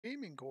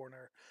Gaming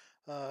Corner.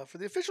 For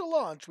the official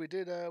launch, we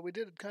did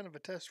kind of a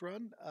test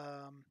run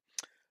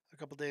a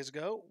couple days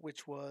ago,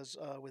 which was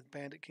with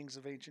Bandit Kings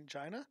of Ancient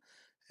China,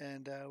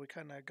 and we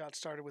kind of got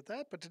started with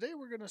that. But today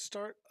we're going to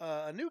start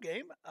a new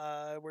game.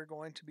 We're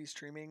going to be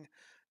streaming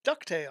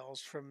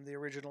DuckTales from the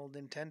original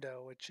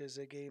Nintendo, which is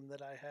a game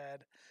that I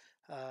had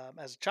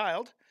as a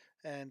child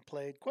and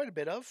played quite a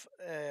bit of.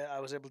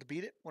 I was able to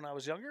beat it when I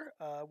was younger.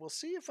 We'll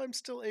see if I'm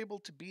still able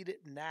to beat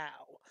it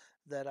now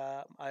that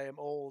I am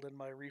old and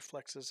my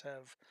reflexes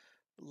have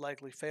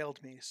likely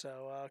failed me.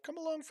 So come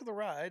along for the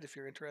ride if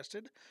you're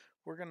interested.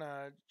 We're going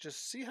to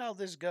just see how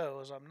this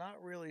goes. I'm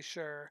not really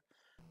sure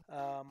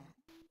um,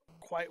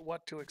 quite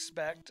what to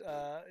expect.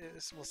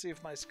 We'll see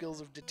if my skills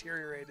have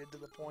deteriorated to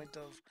the point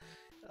of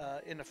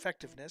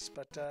ineffectiveness.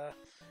 But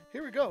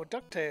here we go.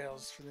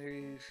 DuckTales from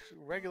the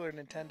regular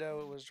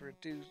Nintendo. It was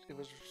reduced.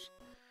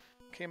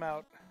 Came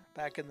out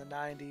back in the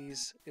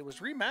 90s. It was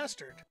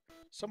remastered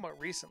somewhat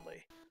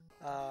recently.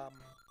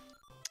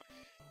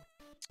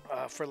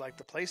 For like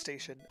the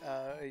PlayStation,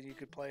 you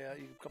could play a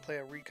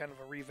kind of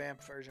a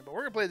revamped version, but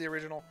we're gonna play the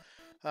original.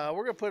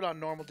 We're gonna put it on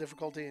normal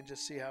difficulty and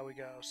just see how we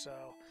go. So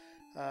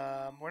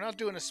we're not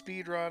doing a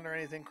speed run or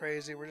anything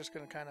crazy. We're just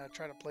gonna kind of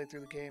try to play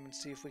through the game and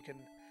see if we can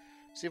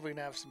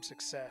have some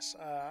success.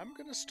 I'm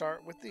gonna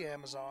start with the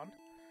Amazon.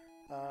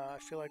 I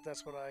feel like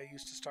that's what I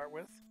used to start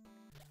with.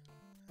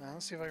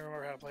 Let's see if I can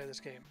remember how to play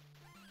this game.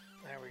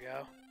 There we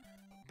go.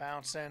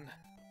 Bouncing.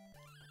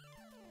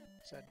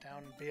 Set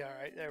down and be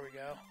alright. There we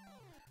go.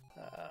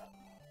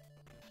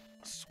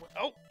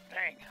 Oh,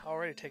 dang.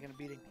 Already taking a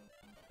beating.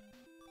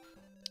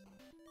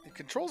 The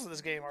controls of this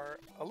game are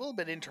a little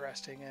bit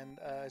interesting, and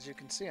as you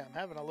can see, I'm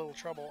having a little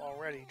trouble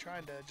already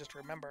trying to just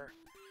remember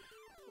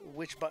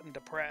which button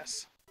to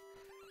press.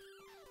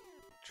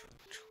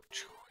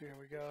 Here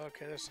we go.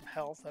 Okay, there's some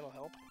health. That'll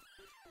help.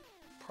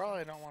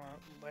 Probably don't want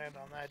to land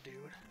on that dude.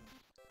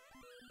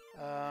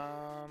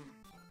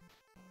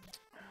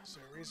 Is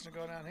there a reason to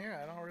go down here?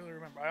 I don't really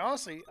remember. I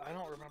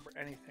don't remember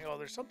anything. Oh,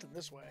 there's something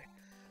this way.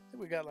 I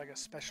think we got like a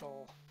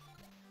special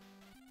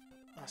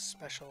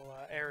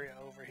area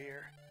over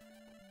here.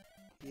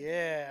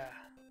 Yeah.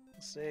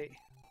 Let's see.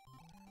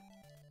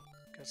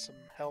 Got some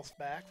health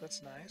back.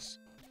 That's nice.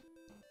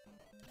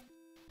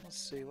 Let's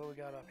see what we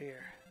got up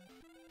here.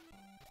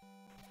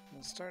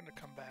 It's starting to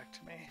come back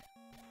to me.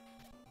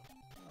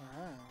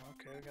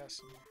 Okay, we got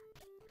some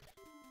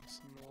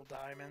little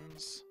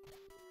diamonds.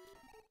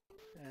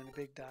 And a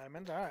big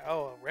diamond. All right.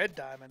 Oh, a red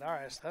diamond. All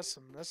right. So that's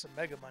some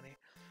mega money.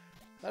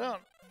 We're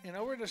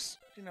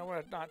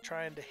not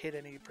trying to hit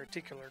any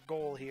particular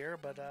goal here,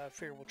 but I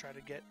figure we'll try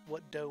to get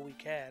what dough we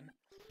can.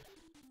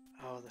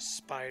 Oh, the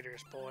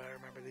spiders. Boy, I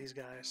remember these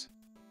guys.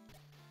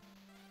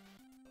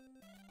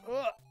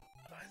 Oh,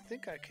 I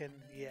think I can.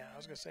 Yeah, I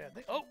was going to say,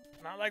 oh,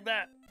 not like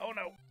that. Oh,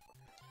 no.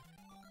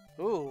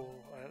 Ooh,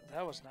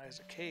 that was nice.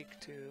 A cake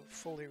to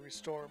fully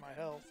restore my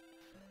health.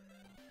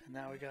 And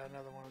now we got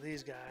another one of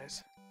these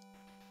guys.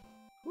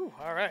 Ooh,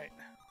 alright.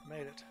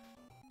 Made it.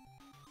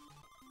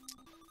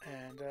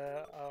 And,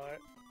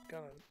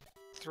 gonna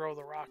throw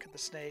the rock at the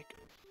snake.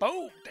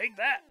 Boom! Take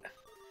that!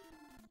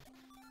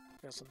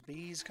 Got some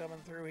bees coming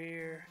through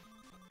here.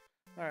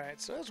 Alright,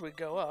 so as we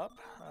go up,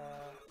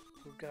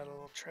 we've got a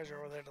little treasure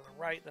over there to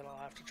the right that I'll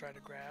have to try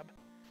to grab.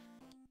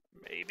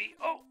 Maybe.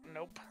 Oh,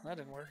 nope. That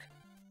didn't work.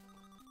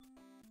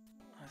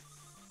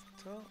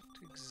 I don't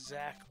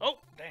exactly... Oh,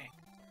 dang.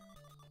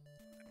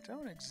 I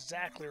don't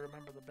exactly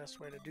remember the best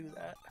way to do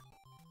that.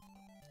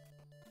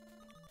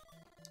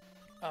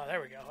 Oh,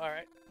 there we go. All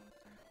right.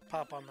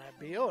 Pop on that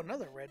bee. Oh,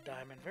 another red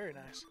diamond. Very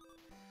nice.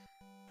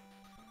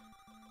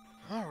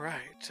 All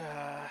right.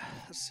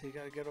 Let's see.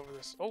 Got to get over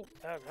this. Oh,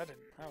 that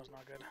was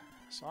not good.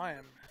 So I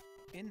am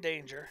in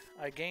danger.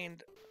 I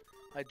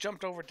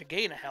jumped over to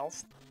gain a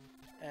health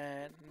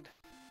and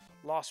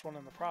lost one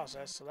in the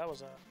process. So that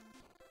was a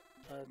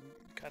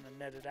kind of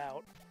netted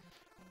out.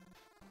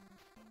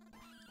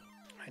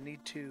 I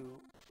need to...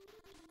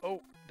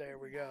 Oh, there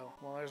we go.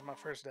 Well, there's my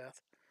first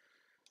death.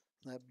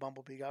 That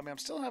bumblebee got me. I'm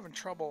still having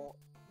trouble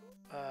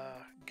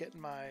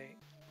getting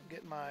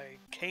my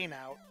cane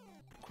out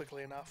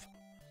quickly enough.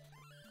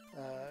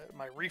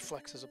 My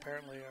reflexes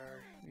apparently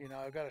are,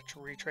 I've got to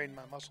retrain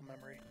my muscle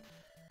memory.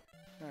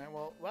 All right.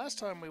 Well, last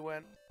time we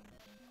went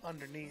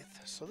underneath,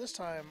 so this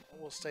time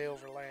we'll stay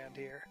over land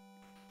here.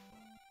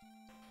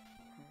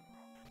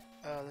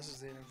 This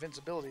is the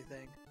invincibility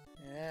thing.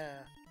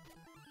 Yeah.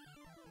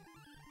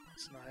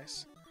 That's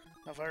nice.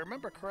 Now, if I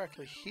remember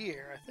correctly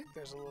here, I think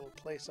there's a little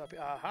place up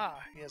here.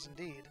 Aha! Yes,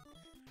 indeed.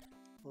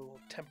 A little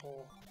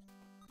temple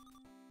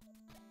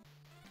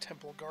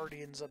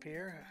guardians up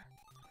here.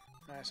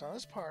 Alright, so on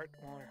this part,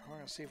 we're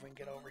going to see if we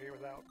can get over here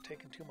without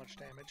taking too much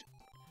damage.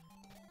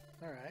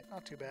 Alright,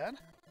 not too bad.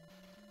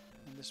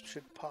 And this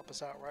should pop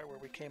us out right where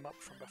we came up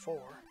from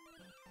before.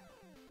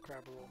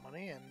 Grab a little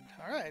money, and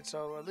alright,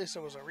 so at least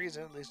there was a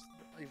reason, at least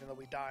even though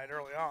we died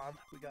early on,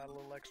 we got a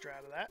little extra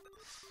out of that.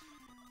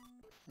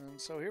 And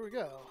so here we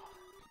go.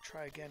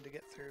 Try again to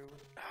get through.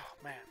 Oh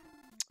man.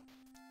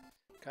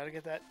 Gotta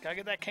get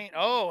that cane.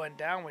 Oh, and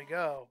down we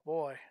go.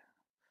 Boy.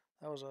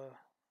 was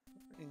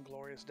a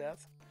inglorious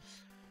death.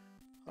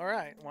 All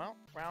right, well,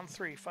 round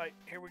 3 fight.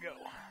 Here we go.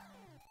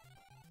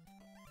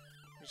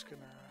 Just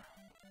gonna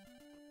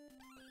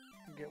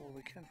get what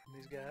we can from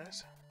these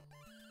guys.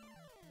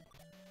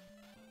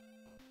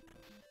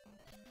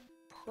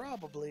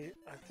 Probably,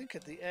 I think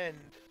at the end,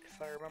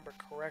 if I remember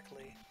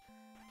correctly,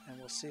 and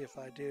we'll see if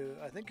I do,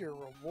 I think you're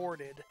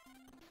rewarded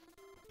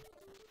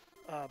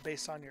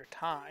based on your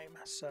time,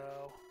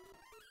 so...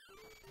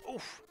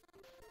 Oof!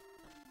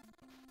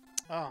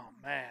 Oh,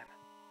 man.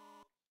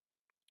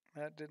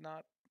 That did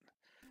not...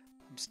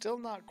 I'm still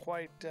not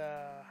quite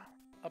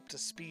up to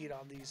speed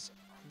on these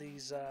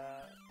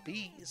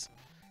bees.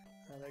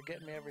 They're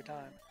getting me every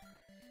time.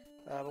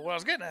 But what I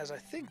was getting at is I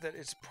think that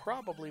it's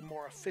probably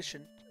more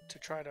efficient to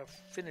try to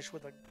finish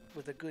with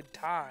a good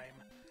time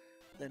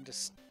than to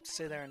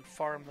sit there and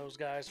farm those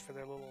guys for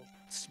their little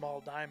small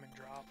diamond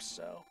drops.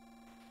 So,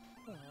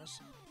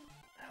 some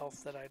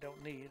health that I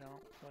don't need. I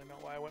don't really know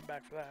why I went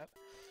back for that.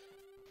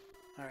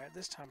 Alright,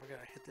 this time we're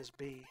going to hit this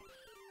bee.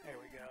 There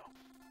we go.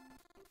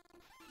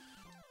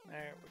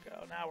 There we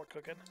go. Now we're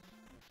cooking.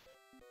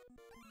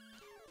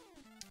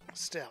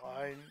 Still,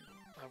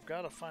 I've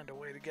got to find a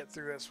way to get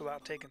through this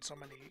without taking so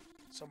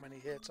many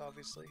hits,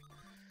 obviously.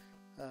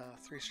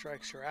 3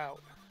 strikes, you're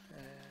out.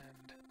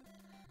 And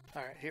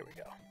alright, here we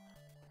go.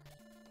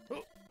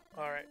 Oh,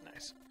 alright,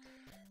 nice.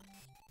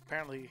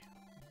 Apparently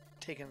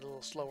taking it a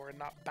little slower and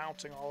not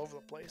bouncing all over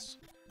the place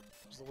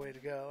was the way to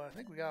go. I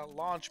think we got a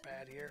launch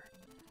pad here.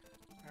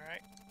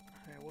 Alright.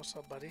 Hey, what's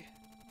up, buddy?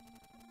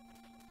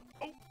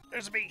 Oh,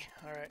 there's a bee.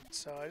 Alright,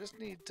 so I just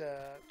need to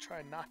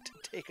try not to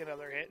take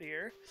another hit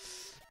here.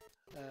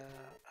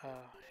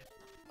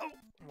 Oh,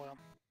 well,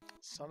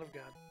 son of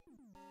God.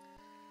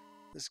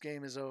 This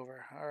game is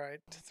over.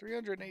 Alright,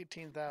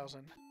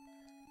 318,000.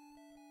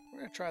 We're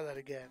going to try that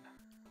again.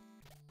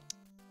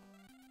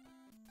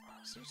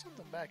 Is there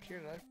something back here?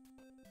 Did I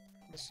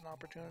miss an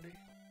opportunity?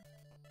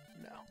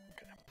 No.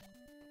 Okay.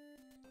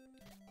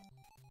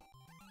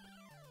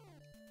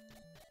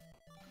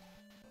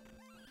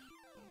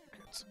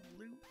 Get some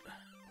loot.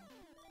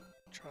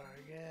 Try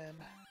again.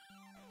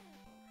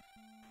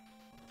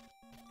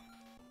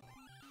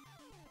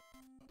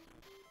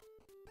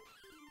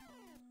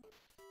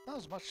 Not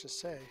as much to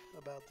say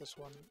about this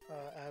one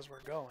as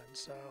we're going,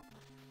 so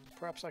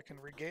perhaps I can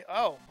regain.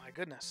 Oh my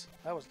goodness,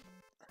 that was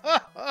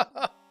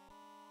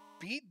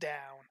beat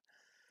down,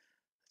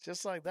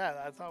 just like that.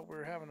 I thought we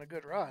were having a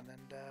good run,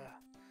 and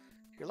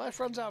your life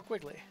runs out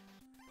quickly.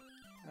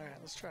 All right,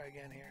 let's try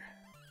again here.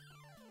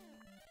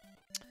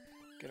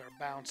 Get our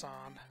bounce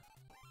on.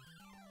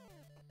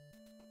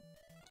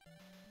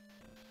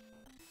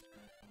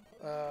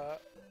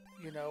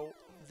 You know,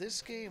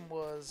 this game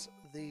was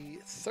the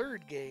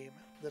 3rd game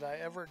that I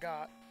ever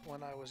got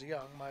when I was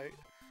young. My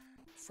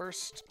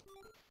first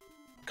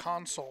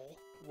console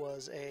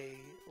was a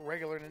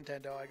regular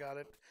Nintendo. I got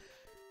it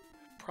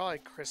probably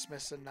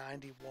Christmas in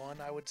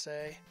 '91, I would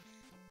say.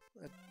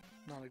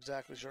 Not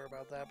exactly sure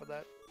about that, but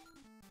that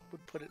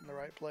would put it in the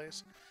right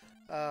place.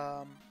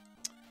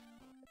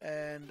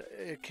 And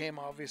it came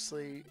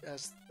obviously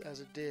as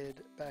it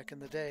did back in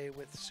the day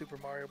with Super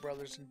Mario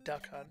Brothers and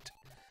Duck Hunt.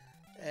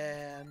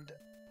 And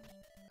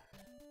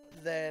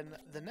then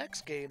the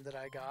next game that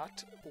I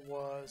got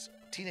was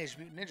Teenage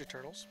Mutant Ninja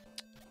Turtles,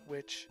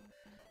 which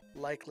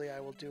likely I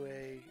will do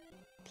a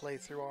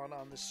playthrough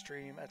on this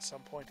stream at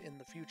some point in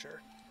the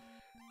future.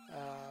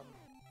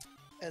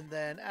 And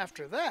then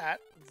after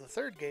that, the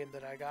 3rd game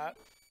that I got,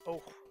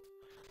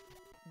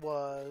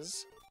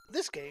 was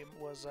this game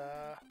was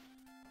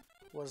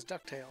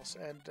DuckTales,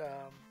 and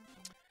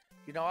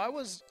you know, I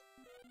was.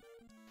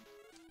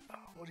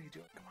 Oh, what are you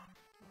doing? Come on.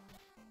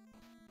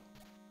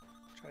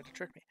 Tried to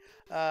trick me.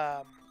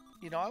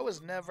 You know, I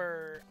was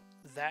never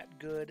that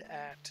good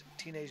at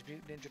Teenage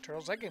Mutant Ninja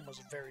Turtles. That game was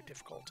very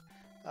difficult.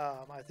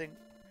 I think,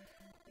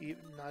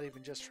 not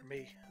even just for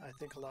me. I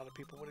think a lot of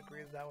people would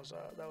agree that was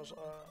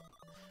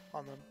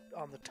on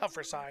the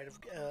tougher side of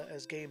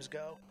as games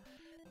go,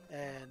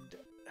 and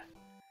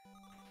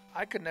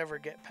I could never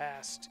get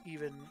past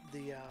even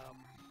the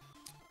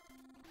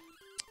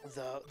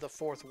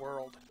 4th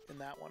world in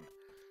that one.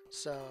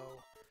 So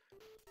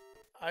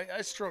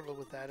I struggled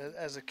with that.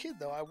 As a kid,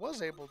 though, I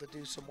was able to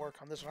do some work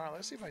on this one. All right,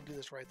 let's see if I can do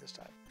this right this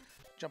time.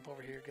 Jump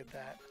over here, get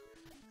that.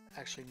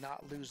 Actually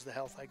not lose the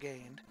health I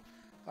gained.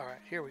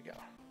 Alright, here we go.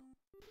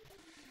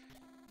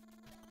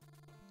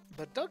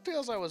 But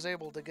DuckTales I was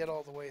able to get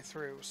all the way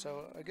through,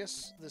 so I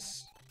guess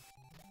this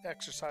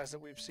exercise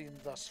that we've seen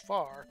thus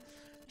far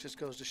just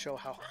goes to show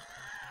how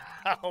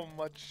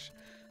much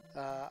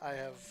I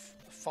have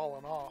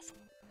fallen off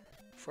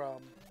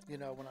from, you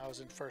know, when I was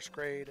in 1st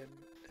grade and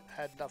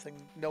had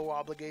no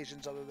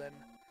obligations other than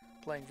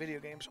playing video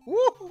games.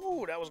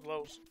 Woo! That was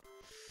close.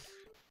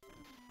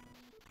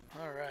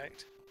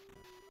 Alright.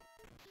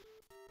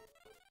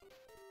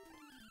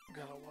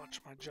 Gotta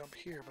watch my jump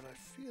here, but I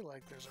feel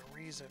like there's a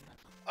reason.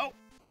 Oh!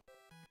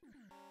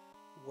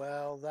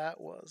 Well, that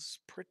was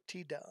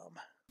pretty dumb.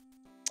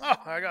 Oh,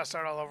 I gotta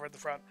start all over at the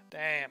front.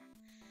 Damn.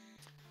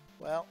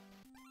 Well,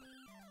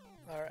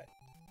 alright.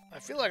 I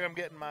feel like I'm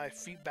getting my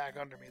feet back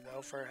under me,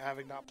 though, for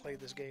having not played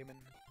this game in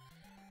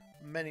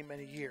many,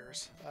 many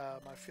years.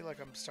 I feel like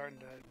I'm starting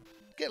to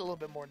get a little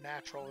bit more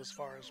natural as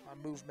far as my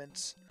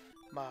movements,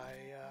 my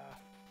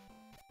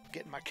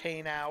getting my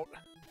cane out.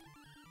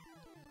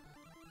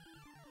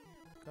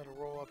 Got to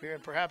roll up here,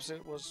 and perhaps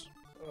it was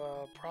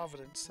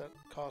Providence that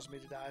caused me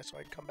to die, so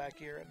I could come back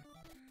here and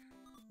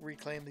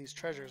reclaim these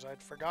treasures.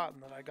 I'd forgotten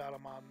that I got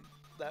them on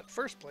that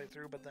first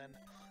playthrough, but then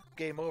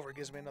game over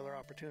gives me another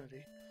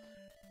opportunity.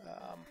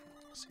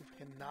 Let's see if we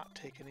can not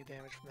take any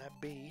damage from that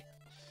bee.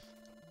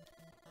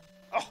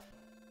 Oh!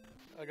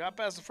 I got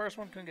past the first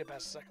one, couldn't get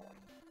past the second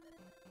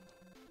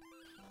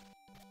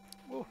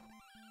one. Woo!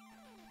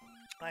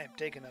 I am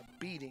taking a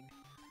beating.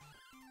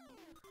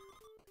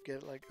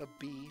 Get like a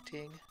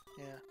beating.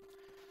 Yeah.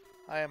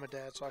 I am a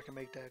dad, so I can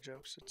make dad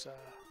jokes.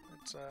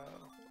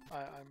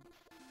 I'm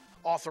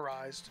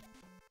authorized.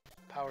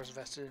 Powers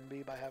vested in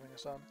me by having a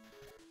son.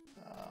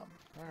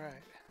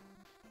 Alright.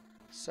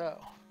 So.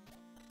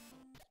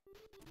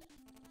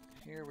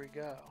 Here we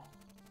go.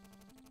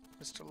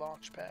 Mr.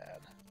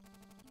 Launchpad.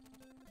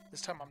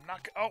 This time I'm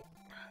not... Oh!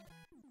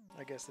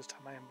 I guess this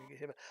time I am going to get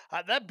hit.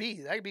 That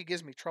bee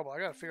gives me trouble. I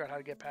got to figure out how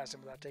to get past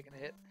him without taking a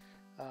hit.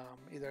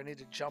 Either I need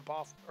to jump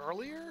off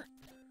earlier.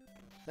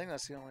 I think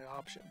that's the only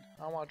option.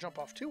 I don't want to jump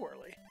off too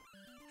early.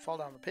 Fall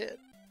down the pit.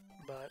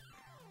 But...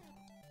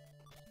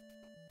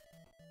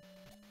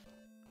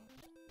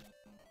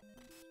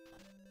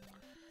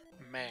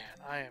 Man,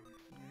 I am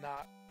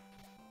not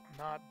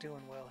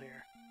doing well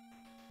here.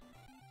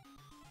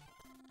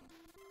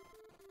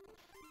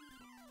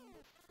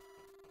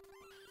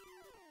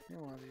 You're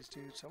one of these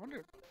dudes. I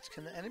wonder,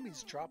 can the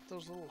enemies drop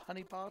those little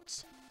honey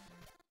pots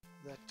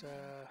that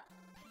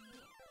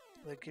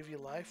give you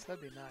life?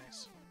 That'd be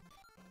nice.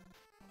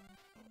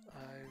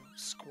 I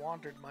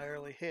squandered my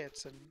early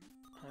hits, and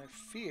I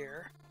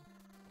fear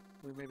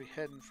we may be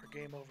heading for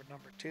game over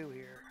number 2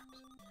 here.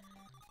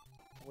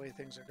 The way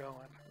things are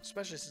going,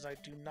 especially since I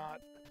do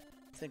not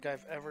think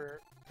I've ever,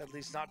 at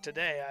least not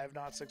today, I have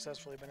not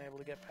successfully been able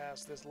to get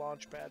past this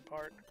launch pad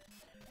part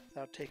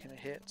without taking a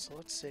hit. So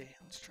let's see.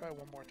 Let's try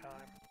one more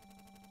time.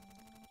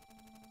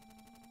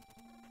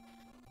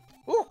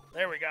 Ooh,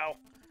 there we go.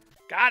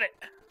 Got it.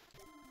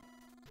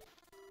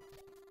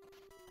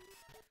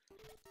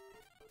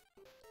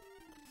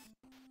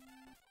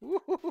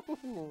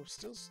 Ooh,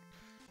 still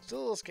a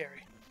little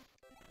scary.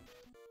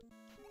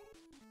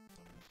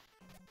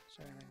 Is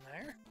there anything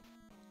there?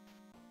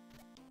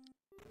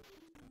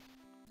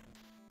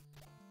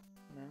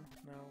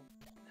 No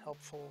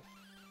helpful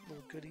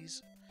little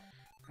goodies.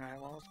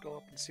 Alright, well, let's go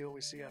up and see what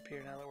we see up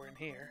here now that we're in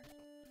here.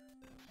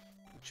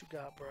 What you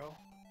got, bro?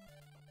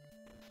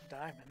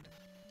 Diamond.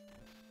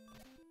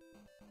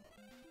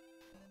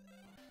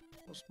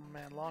 What's my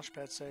man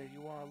Launchpad say?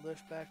 You want to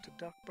lift back to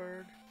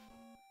Duckburg?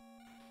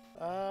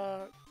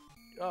 Oh,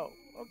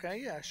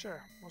 okay, yeah,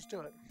 sure. Let's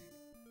do it.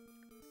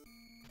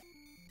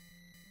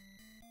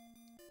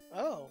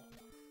 Oh,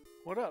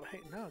 what up? Hey,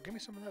 no, give me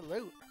some of that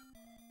loot.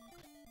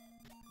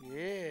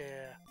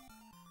 Yeah.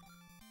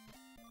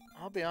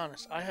 I'll be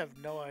honest, I have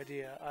no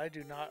idea. I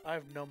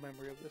have no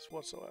memory of this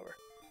whatsoever.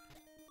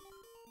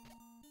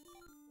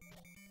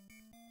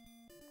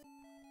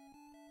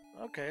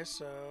 Okay,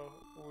 so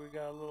we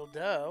got a little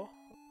dough.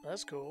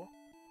 That's cool.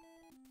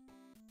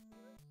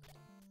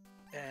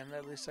 And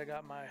at least I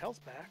got my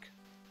health back.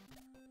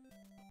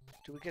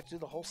 Do we get to do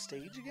the whole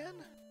stage again?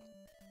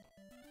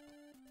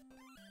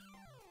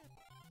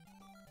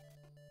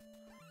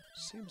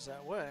 Seems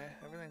that way.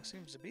 Everything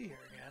seems to be here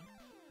again.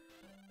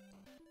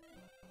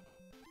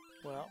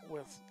 Well,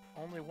 with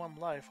only one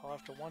life, I'll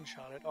have to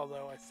one-shot it.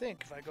 Although I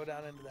think if I go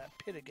down into that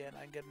pit again,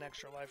 I can get an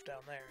extra life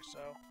down there. So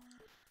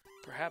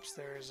perhaps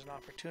there is an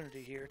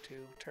opportunity here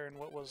to turn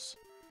what was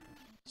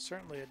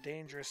certainly a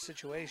dangerous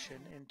situation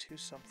into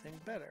something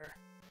better.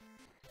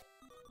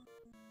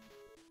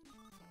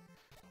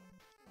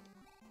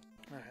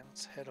 Alright,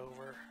 let's head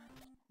over.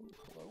 Ooh,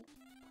 hello.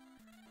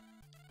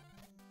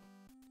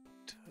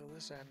 To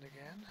this end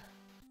again.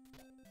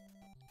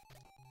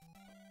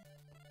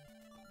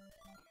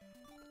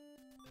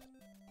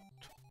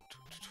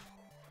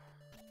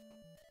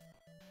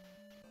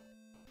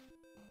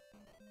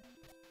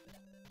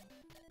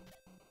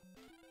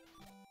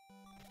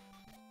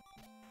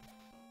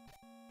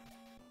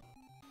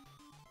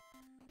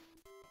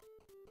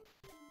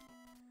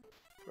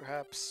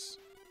 Perhaps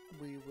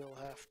we will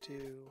have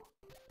to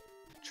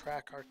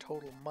track our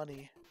total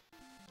money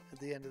at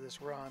the end of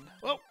this run.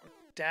 Oh,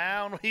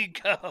 down we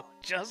go,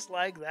 just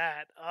like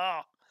that.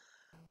 Oh,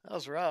 that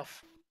was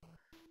rough.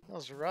 That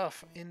was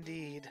rough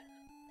indeed.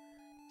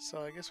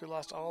 So I guess we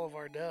lost all of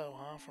our dough,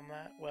 huh, from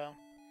that? Well,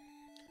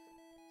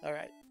 all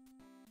right.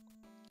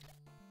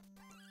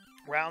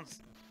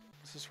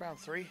 Is this round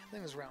 3? I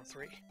think this is round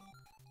 3.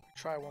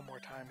 Try one more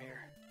time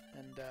here,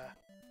 and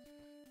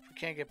if we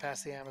can't get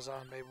past the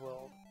Amazon, maybe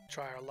we'll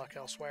try our luck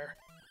elsewhere.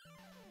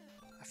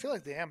 I feel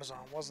like the Amazon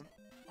wasn't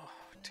a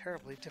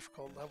terribly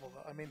difficult level,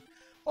 though. I mean,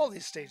 all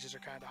these stages are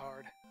kind of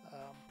hard.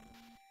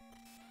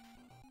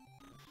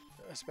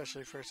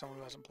 especially for someone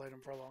who hasn't played them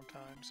for a long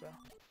time. So,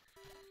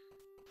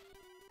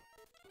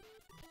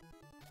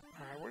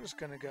 all right, we're just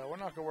gonna go. We're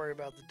not gonna worry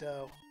about the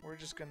dough. We're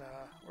just gonna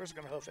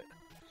hoof it.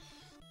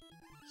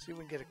 See if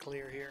we can get it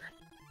clear here.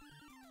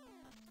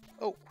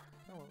 Oh,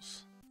 that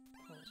was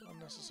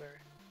unnecessary.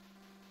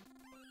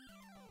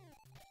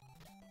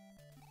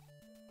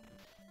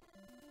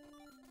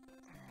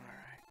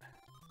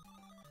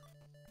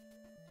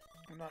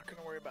 I'm not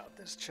going to worry about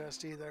this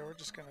chest either. We're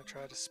just going to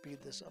try to speed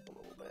this up a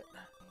little bit.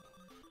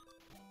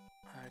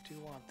 I do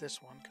want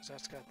this one because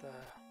that's got the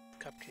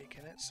cupcake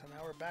in it. So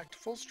now we're back to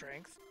full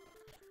strength.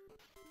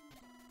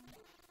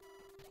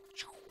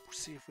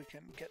 See if we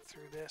can get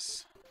through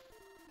this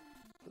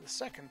for the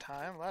second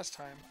time. Last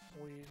time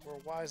we were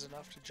wise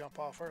enough to jump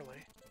off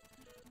early.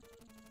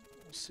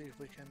 We'll see if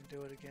we can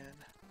do it again.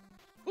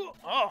 Ooh,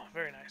 oh,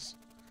 very nice.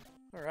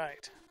 All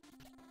right.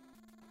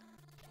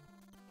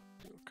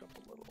 Do a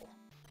couple little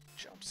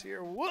jumps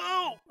here.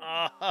 Whoa!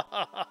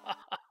 I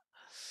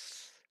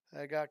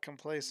got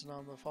complacent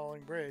on the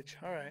falling bridge.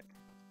 All right.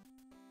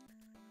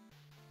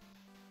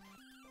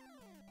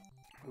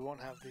 We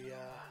won't have the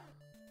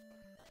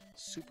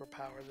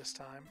superpower this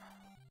time.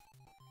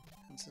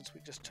 And since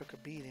we just took a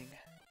beating,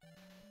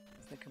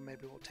 I'm thinking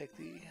maybe we'll take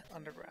the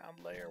underground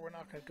layer. We're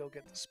not going to go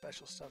get the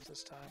special stuff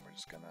this time. We're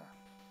just gonna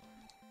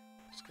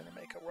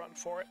make a run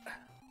for it.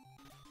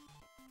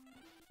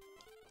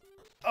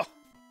 Oh!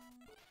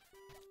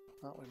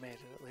 Well, we made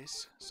it at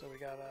least. So we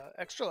got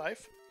extra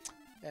life,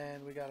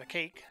 and we got a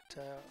cake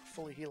to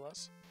fully heal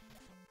us.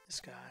 This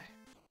guy.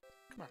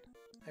 Come on.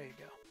 There you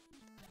go.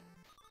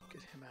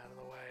 Get him out of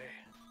the way.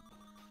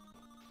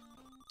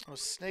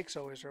 Those snakes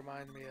always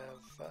remind me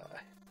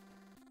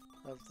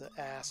of the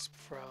asp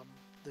from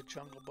the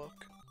Jungle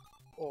Book,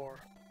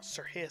 or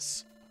Sir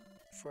Hiss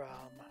from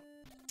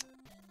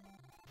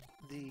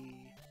the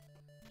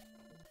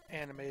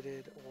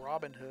animated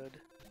Robin Hood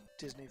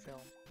Disney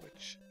film,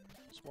 which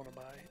is one of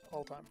my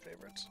all-time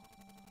favorites.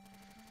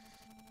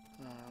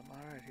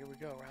 Alright, here we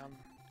go.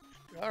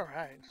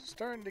 Alright,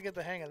 starting to get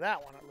the hang of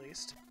that one at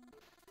least.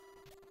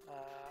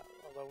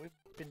 Although we've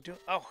been doing...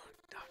 Oh,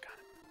 doggone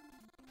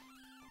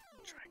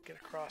it. Try and get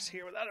across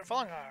here without it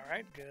falling.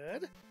 Alright,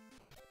 good.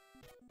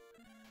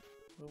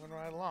 Moving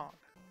right along.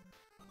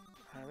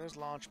 Alright, there's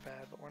launch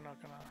pad, but we're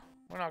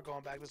not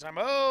going back this time.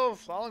 Oh,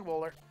 falling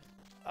boulder.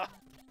 Ah.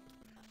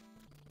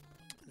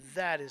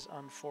 That is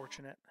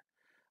unfortunate.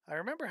 I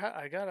remember how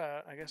I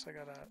guess I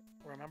gotta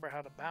remember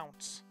how to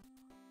bounce.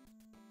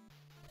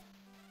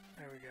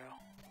 There we go.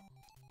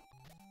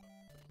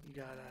 You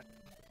gotta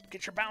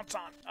get your bounce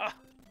on. Ah.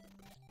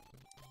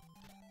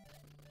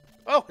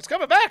 Oh, it's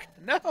coming back!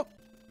 No!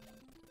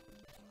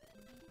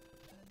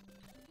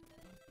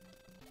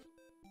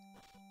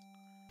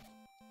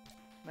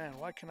 Man,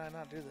 why can I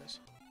not do this?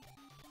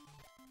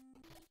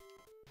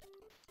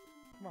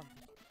 Come on.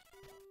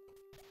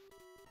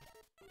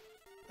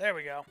 There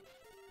we go.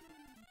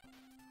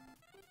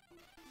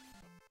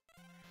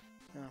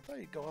 I thought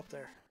you'd go up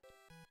there.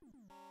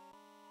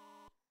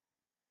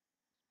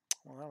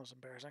 Well, that was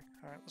embarrassing.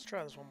 Alright, let's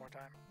try this one more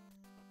time.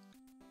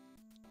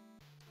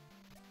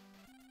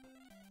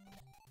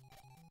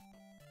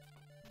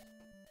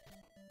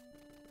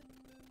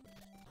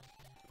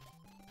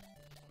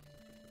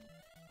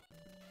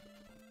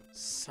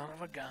 Son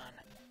of a gun.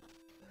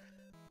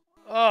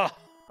 Oh!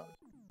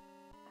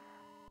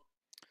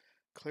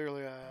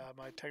 Clearly,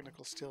 my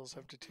technical skills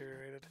have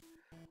deteriorated.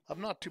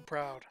 I'm not too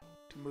proud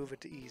to move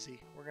it to easy.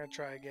 We're going to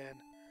try again.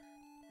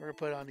 We're going to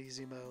put it on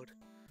easy mode.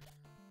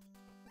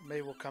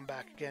 Maybe we'll come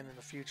back again in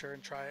the future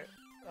and try it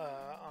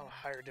on a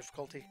higher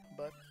difficulty.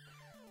 But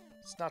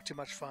it's not too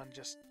much fun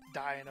just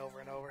dying over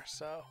and over.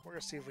 So we're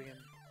going to see if we can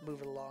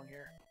move it along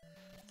here.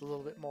 It's a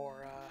little bit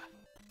more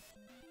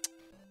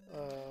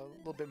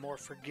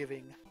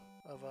forgiving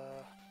of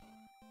a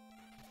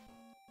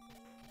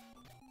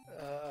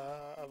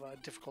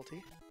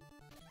difficulty.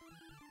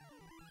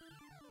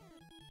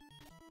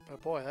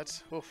 But boy,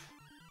 that's oof.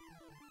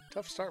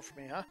 Tough start for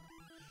me, huh?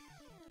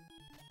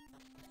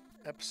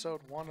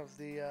 Episode 1 of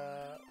the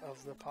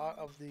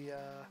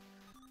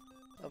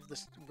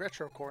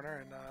retro corner,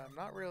 and I'm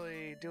not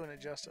really doing it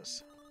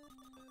justice.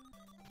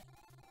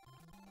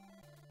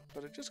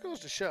 But it just goes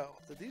to show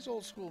that these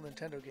old school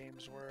Nintendo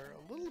games were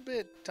a little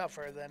bit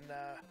tougher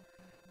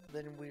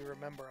than we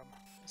remember them.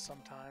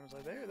 Sometimes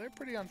like they're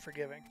pretty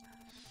unforgiving.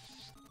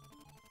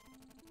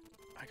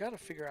 I gotta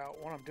figure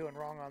out what I'm doing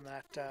wrong on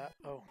that.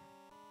 Oh,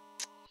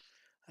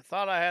 I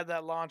thought I had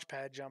that launch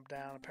pad jump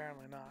down.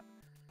 Apparently not.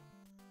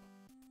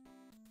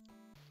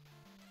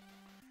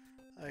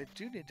 I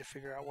do need to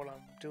figure out what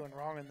I'm doing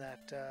wrong in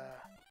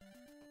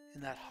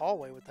that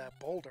hallway with that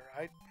boulder.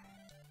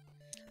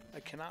 I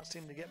cannot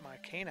seem to get my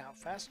cane out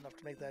fast enough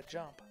to make that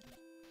jump.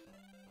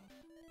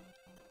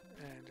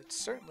 And it's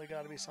certainly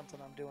got to be something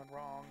I'm doing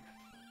wrong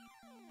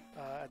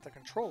at the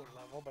controller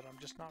level, but I'm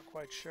just not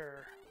quite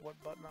sure what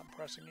button I'm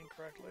pressing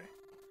incorrectly.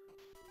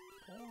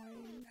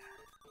 Boing.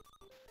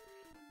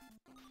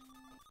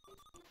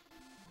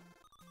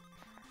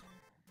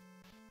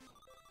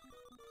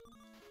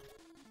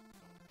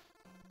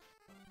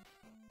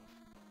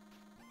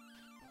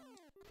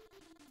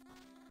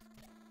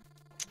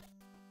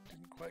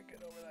 quite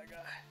get over that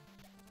guy.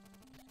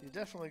 You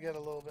definitely get a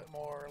little bit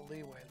more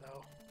leeway,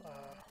 though.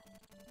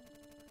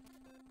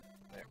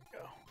 There we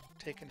go.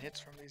 Taking hits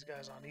from these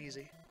guys on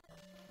easy.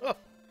 Oh!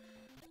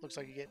 Looks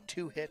like you get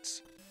 2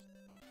 hits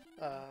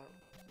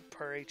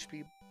per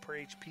HP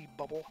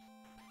bubble,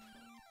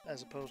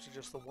 as opposed to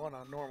just the 1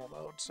 on normal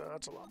mode, so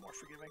that's a lot more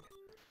forgiving.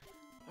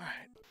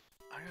 Alright,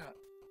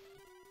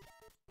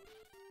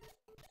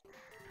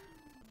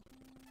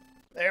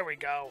 there we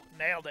go.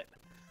 Nailed it.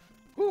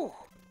 Whew!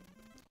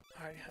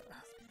 Alright,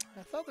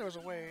 I thought there was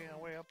a way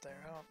up there.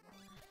 I don't...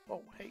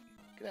 Oh, hey,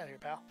 get out of here,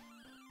 pal.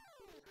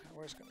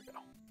 Where's it gonna go?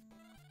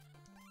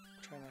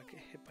 Try not to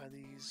get hit by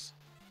these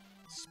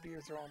spear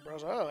throwing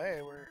bros. Oh,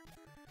 hey, we're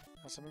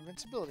got some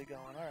invincibility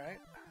going. All right.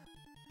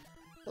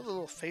 Love the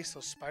little face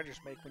those spiders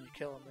make when you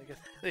kill them.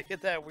 They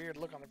get that weird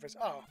look on their face.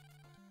 Oh,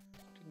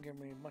 didn't give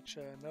me much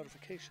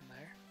notification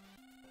there.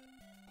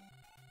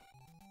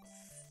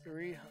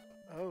 3.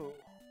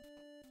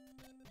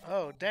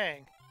 Oh,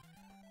 dang.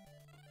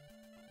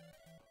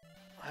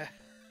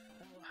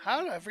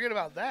 How did I forget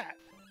about that?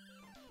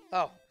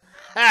 Oh.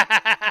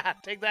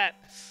 Take that.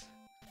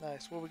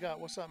 Nice. What we got?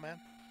 What's up, man?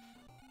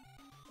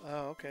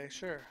 Oh, okay,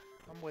 sure.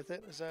 I'm with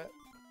it. Is that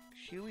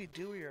Huey,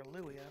 Dewey, or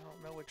Louie? I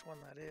don't know which one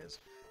that is.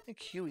 I think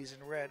Huey's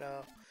in red.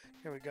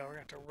 Here we go. We're going to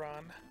have to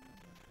run.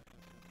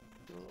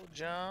 Do a little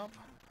jump.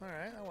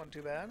 Alright, that wasn't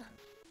too bad.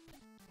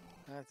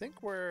 I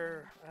think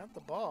we're at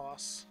the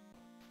boss.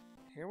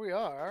 Here we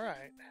are.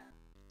 Alright.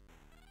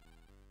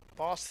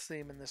 Boss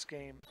theme in this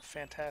game.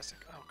 Fantastic.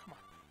 Oh, come on.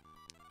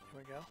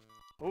 Here we go.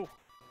 Ooh.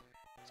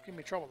 It's giving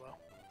me trouble, though.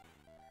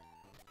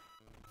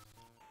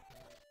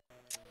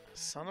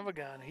 Son of a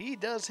gun. He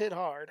does hit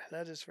hard.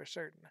 That is for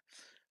certain.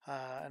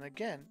 And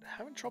again,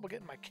 having trouble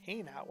getting my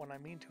cane out when I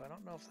mean to. I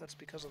don't know if that's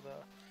because of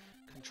the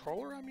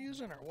controller I'm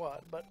using or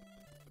what, but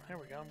there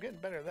we go. I'm getting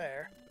better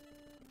there.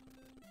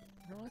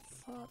 You know,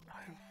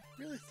 I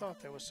really thought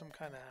there was some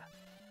kind of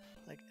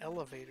like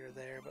elevator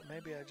there, but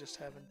maybe I just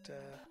haven't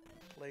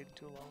played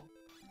too long.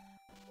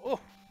 Oh!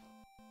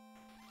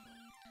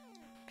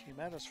 Came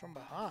at us from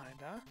behind,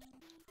 huh?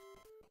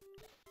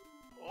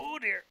 Oh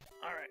dear.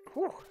 All right.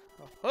 Whew.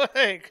 Oh,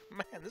 hey,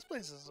 man, this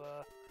place is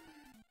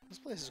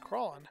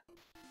crawling.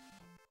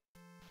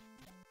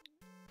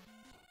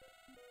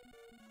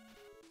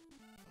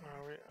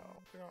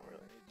 We don't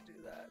really need to do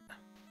that.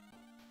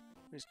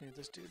 We just need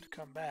this dude to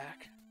come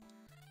back.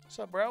 What's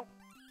up, bro?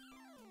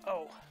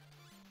 Oh,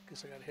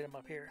 guess I gotta hit him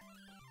up here.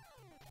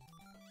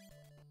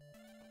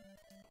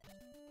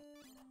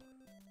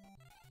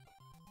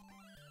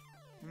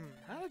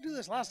 How did I do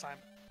this last time?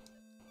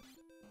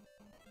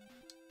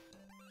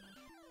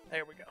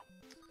 There we go.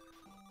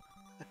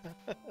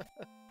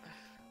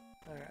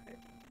 Alright.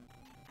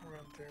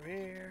 Run through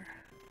here.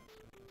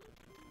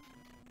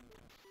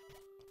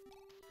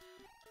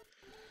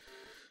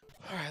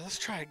 Alright, let's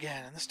try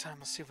again. And this time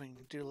let's see if we can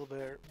do a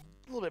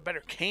little bit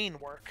better cane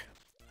work.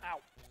 Ow.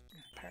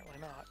 Apparently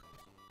not.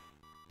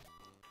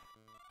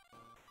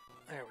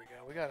 There we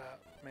go. We gotta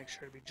make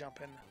sure to be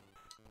jumping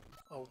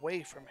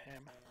away from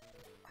him.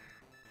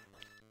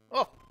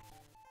 Oh!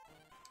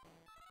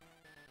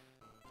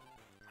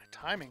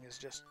 Timing is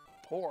just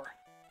poor.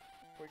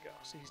 Here we go.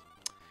 See, he's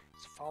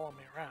following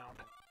me around.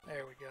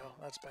 There we go.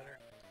 That's better.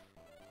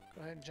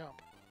 Go ahead and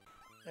jump.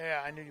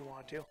 Yeah, I knew you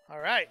wanted to.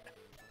 All right.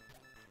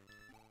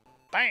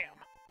 Bam!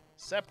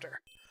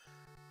 Scepter.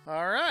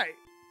 All right.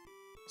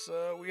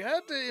 So we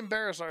had to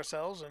embarrass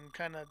ourselves and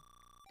kind of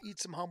eat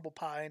some humble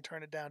pie and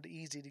turn it down to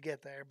easy to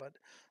get there, but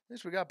at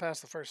least we got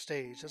past the first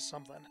stage. That's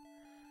something.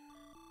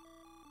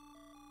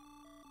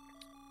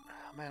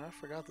 Oh, man, I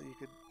forgot that you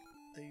could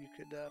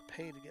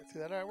pay to get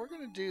through that. All right, we're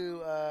gonna do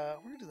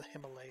the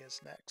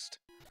Himalayas next.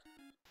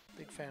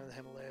 Big fan of the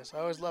Himalayas. I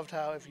always loved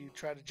how if you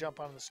try to jump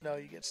onto the snow,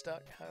 you get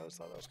stuck. I always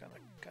thought that was kind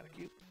of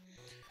cute.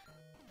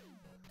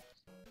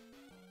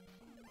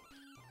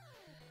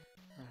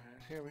 All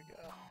right, here we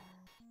go.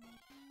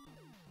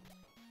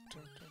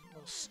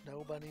 Little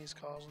snow bunnies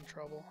causing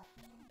trouble.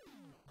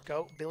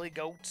 Billy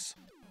Goats.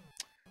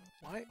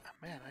 Why,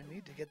 man? I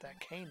need to get that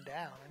cane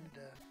down. I need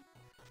to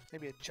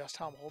maybe adjust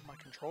how I'm holding my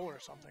controller or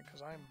something,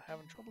 because I'm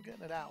having trouble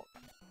getting it out.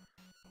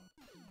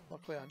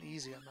 Luckily on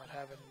easy I'm not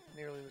having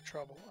nearly the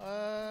trouble.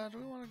 Do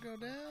we want to go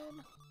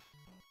down?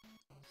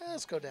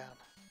 Let's go down.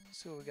 Let's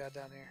see what we got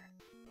down here.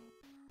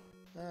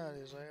 That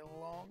is a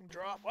long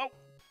drop. Oh!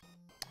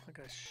 I think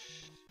I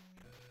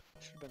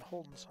should have been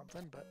holding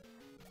something, but...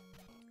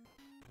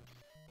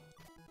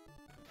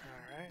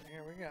 Alright,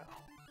 here we go.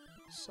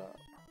 So...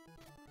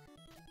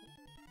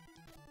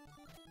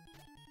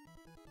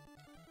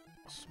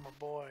 This is my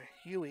boy,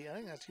 Huey. I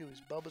think that's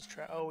Huey's. Bubba's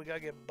trap. Oh, we gotta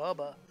get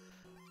Bubba.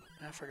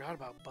 I forgot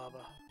about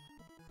Bubba.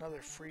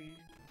 Another free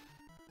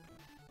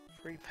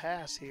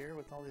pass here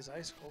with all these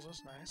icicles.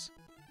 That's nice.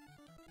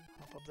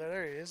 Up there.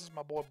 There he is. This is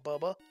my boy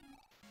Bubba.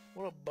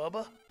 What up,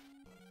 Bubba?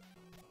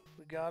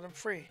 We got him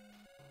free.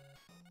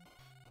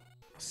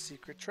 A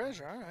secret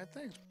treasure. Alright,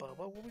 thanks, Bubba.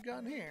 What we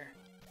got in here?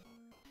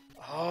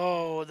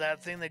 Oh,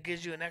 that thing that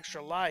gives you an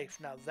extra life.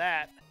 Now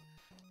that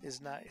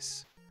is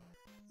nice.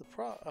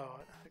 Oh,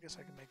 I guess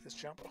I can make this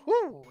jump.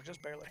 Whoo!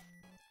 Just barely.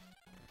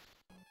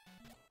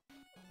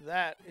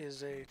 That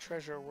is a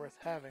treasure worth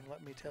having,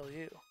 let me tell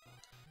you.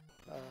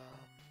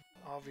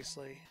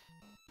 Obviously,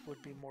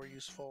 would be more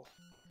useful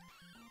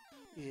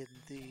in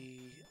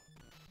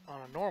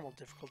on a normal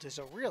difficulty.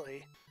 So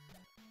really,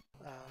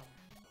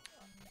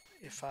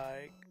 if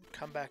I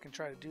come back and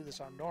try to do this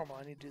on normal,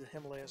 I need to do the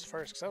Himalayas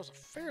first, because that was a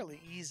fairly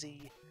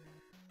easy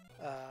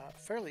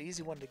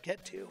one to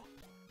get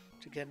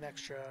get an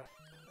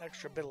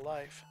extra bit of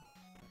life.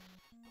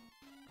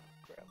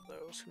 Grab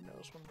those. Who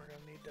knows when we're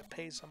gonna need to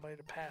pay somebody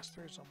to pass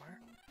through somewhere.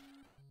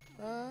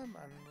 And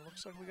it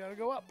looks like we gotta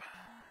go up.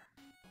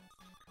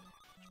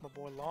 There's my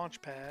boy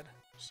Launchpad.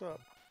 What's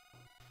up?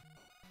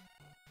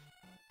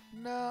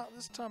 No,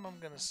 this time I'm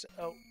gonna say.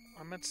 Oh,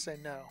 I meant to say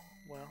no.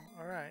 Well,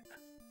 alright.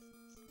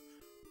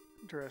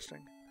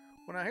 Interesting.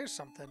 Well, now here's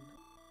something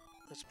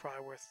that's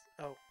probably worth...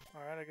 Oh,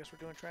 alright, I guess we're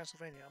doing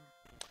Transylvania. I'm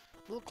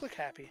a little click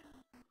happy.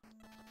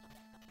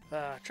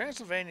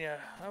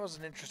 Transylvania, that was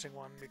an interesting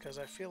one, because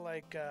I feel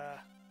like...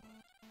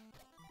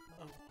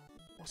 Oh,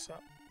 what's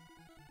up?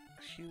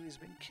 Huey's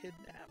been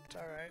kidnapped.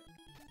 Alright.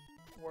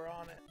 We're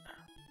on it.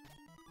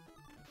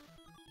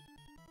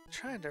 I'm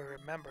trying to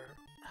remember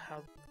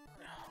how...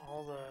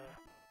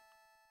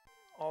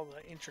 all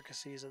the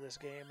intricacies of this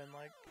game, and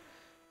like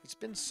it's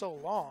been so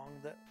long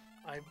that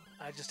I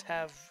just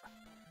have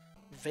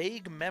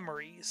vague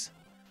memories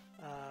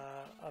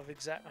of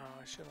exact.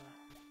 Oh, I should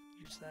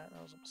have used that.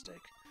 That was a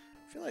mistake.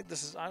 I feel like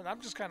this is.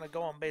 I'm just kind of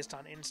going based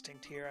on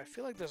instinct here. I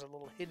feel like there's a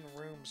little hidden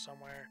room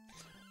somewhere.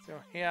 So,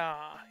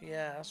 yeah,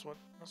 that's what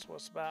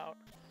it's about.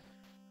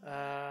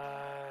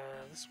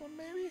 This one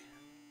maybe.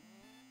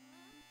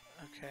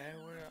 Okay,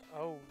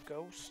 oh,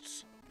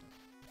 ghosts.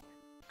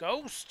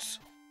 Ghosts!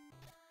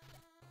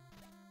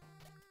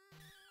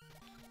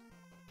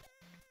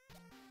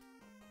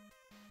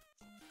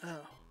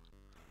 Oh.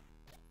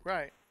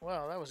 Right.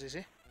 Well, that was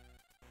easy.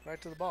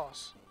 Right to the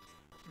boss.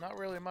 Not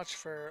really much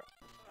for...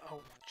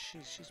 Oh,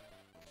 jeez, she's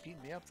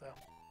beating me up, though.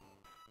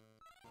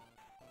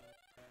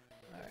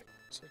 Alright,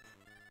 so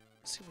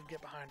let's see if we can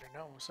get behind her.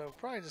 No, so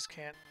probably just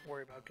can't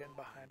worry about getting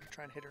behind her.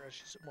 Try and hit her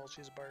as while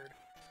she's a bird.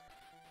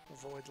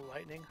 Avoid the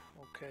lightning.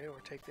 Okay, or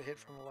take the hit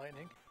from the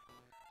lightning.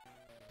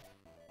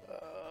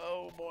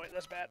 Oh boy,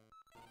 that's bad.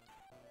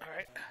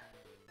 Alright.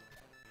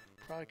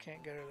 Probably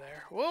can't get her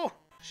there. Whoa!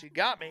 She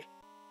got me!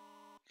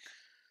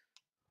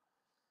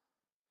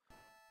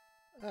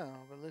 Oh,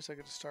 but at least I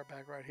get to start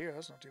back right here.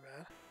 That's not too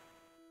bad.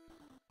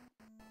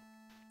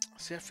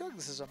 See, I feel like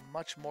this is a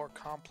much more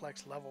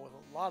complex level with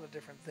a lot of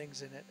different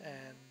things in it,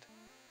 and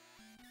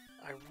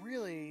I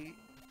really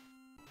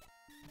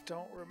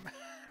don't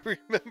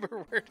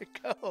remember where to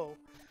go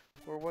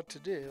or what to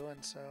do,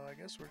 and so I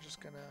guess we're just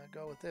gonna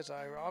go with this.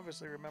 I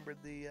obviously remembered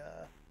the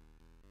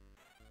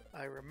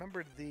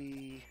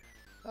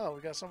oh,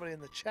 we got somebody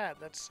in the chat.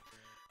 That's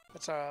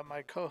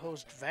my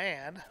co-host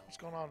Van. What's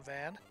going on,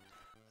 Van?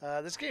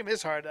 This game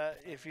is hard.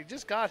 If you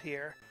just got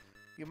here,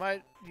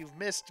 you've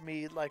missed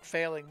me like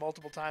failing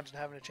multiple times and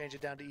having to change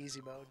it down to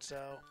easy mode,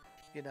 so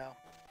you know,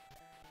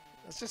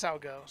 that's just how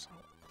it goes.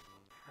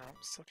 No,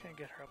 still can't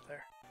get her up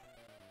there.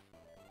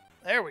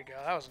 There we go.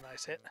 That was a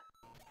nice hit.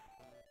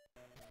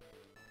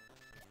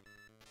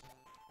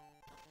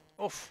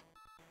 Oof.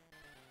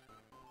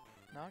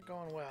 Not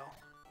going well.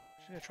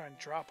 She's gonna try and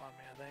drop on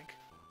me, I think.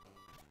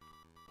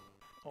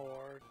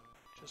 Or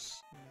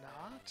just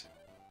not?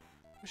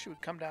 Wish she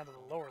would come down to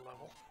the lower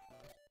level.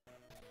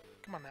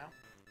 Come on now.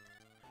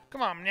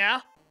 Come on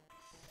now.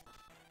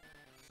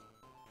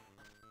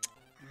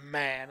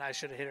 Man, I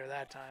should have hit her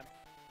that time.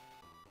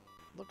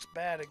 Looks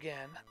bad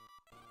again.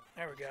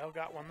 There we go.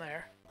 Got one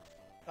there.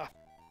 Ah.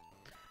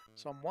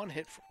 So I'm one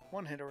hit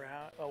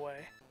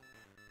away.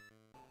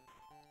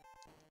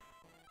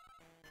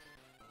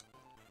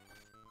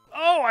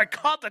 Oh, I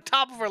caught the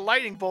top of her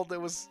lightning bolt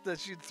that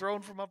she'd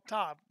thrown from up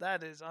top.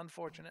 That is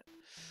unfortunate.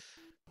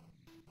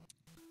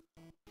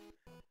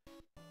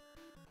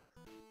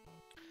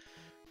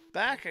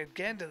 Back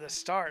again to the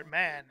start,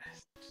 man.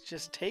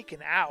 Just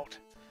taken out.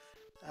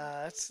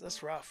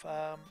 That's rough.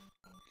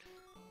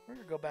 We're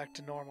gonna go back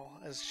to normal,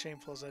 as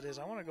shameful as that is.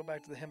 I want to go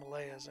back to the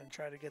Himalayas and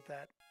try to get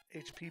that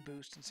HP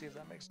boost and see if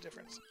that makes a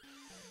difference.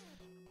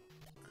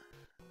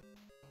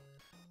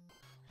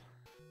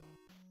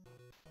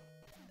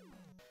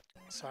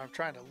 So I'm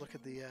trying to look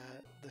at the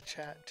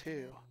chat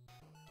too.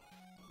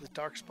 The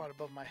dark spot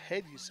above my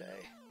head, you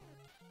say?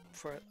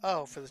 For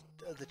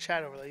the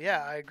chat overlay.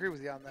 Yeah, I agree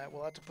with you on that.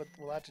 We'll have to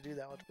do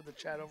that. We'll have to put the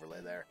chat overlay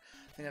there.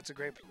 I think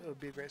it would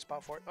be a great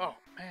spot for it. Oh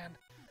man.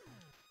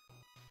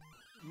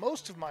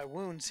 Most of my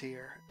wounds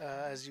here,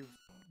 as you've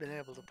been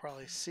able to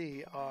probably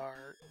see,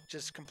 are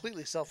just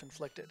completely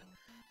self-inflicted.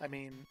 I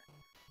mean,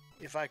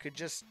 if I could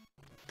just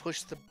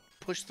push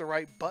the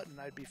right button,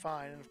 I'd be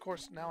fine. And of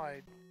course, now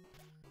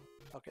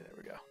okay, there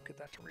we go. Get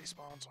that to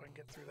respawn so I can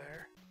get through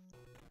there.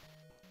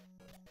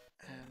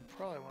 And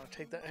probably want to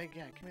take that. Hey,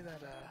 yeah, give me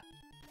that.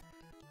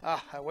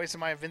 I wasted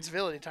my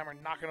invincibility timer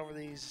knocking over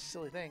these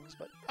silly things.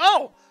 But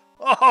oh,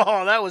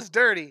 that was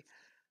dirty.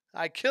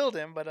 I killed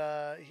him, but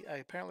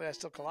apparently I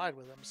still collide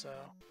with him. So,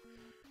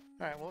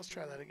 all right, well, let's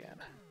try that again.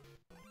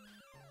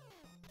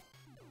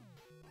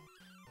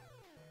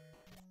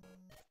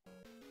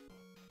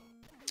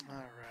 All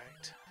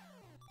right.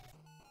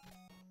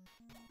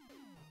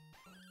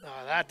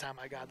 Oh, that time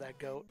I got that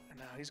goat, and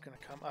now he's gonna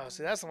come. Oh,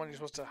 see, that's the one you're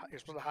supposed to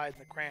hide in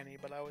the cranny,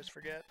 but I always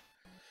forget.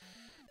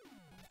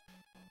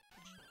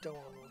 Doing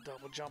a little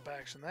double jump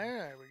action there.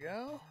 There we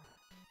go.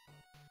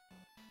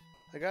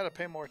 I gotta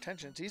pay more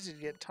attention. It's easy to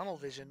get tunnel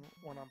vision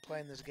when I'm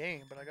playing this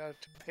game, but I gotta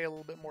pay a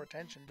little bit more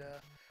attention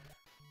to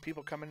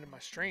people coming into my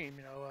stream.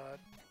 You know,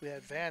 we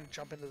had Van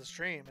jump into the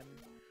stream, and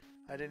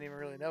I didn't even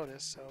really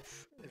notice. So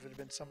if it had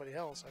been somebody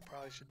else, I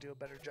probably should do a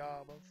better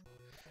job of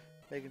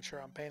making sure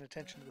I'm paying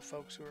attention to the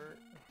folks who are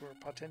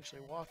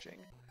potentially watching.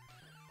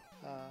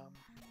 All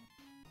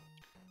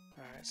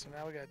right, so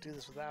now we gotta do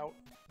this without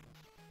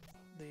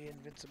the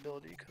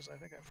invincibility because I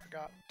think I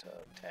forgot to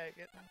tag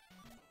it.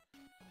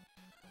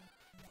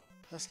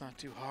 That's not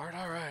too hard.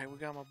 All right, we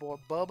got my boy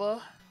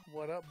Bubba.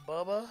 What up,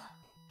 Bubba?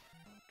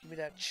 Give me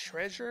that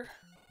treasure.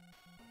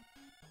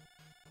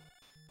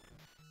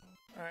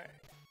 All right,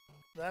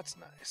 that's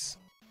nice.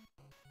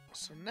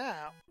 So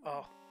now,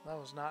 oh, that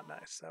was not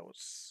nice. That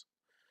was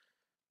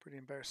pretty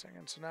embarrassing.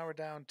 And so now we're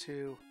down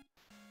to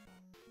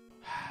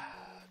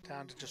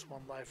just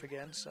one life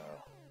again. So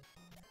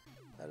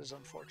that is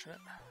unfortunate.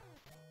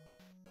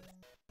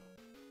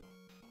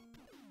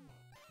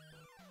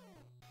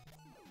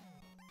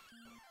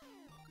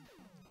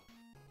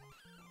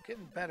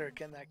 Getting better at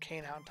getting that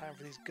cane out in time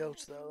for these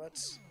goats, though.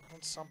 That's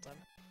something.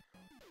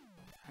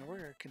 And we're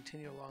going to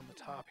continue along the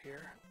top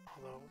here.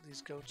 Although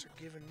these goats are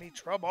giving me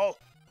trouble.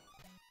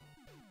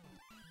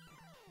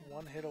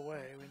 One hit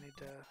away. We need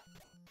to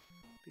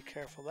be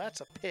careful.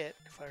 That's a pit,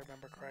 if I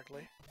remember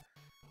correctly.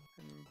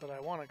 But I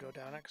want to go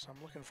down it because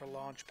I'm looking for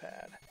launch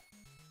pad.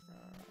 I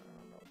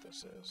don't know what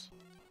this is.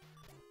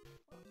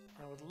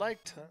 I would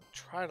like to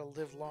try to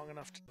live long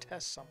enough to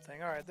test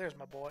something. Alright, there's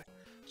my boy.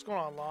 What's going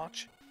on,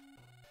 Launch?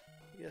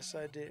 Yes,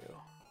 I do.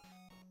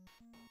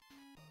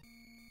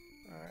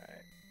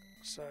 Alright,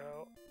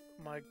 so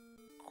my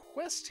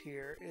quest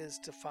here is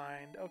to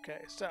find...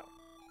 Okay, so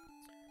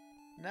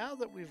now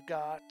that we've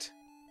got...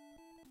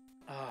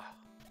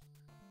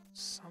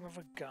 son of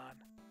a gun.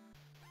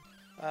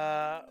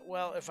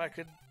 Well, if I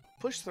could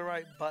push the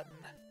right button,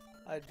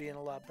 I'd be in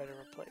a lot better of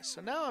a place.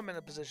 So now I'm in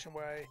a position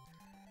where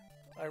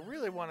I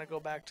really want to go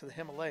back to the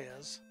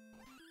Himalayas.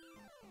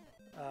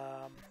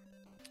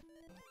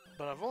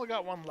 But I've only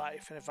got one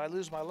life, and if I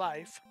lose my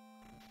life,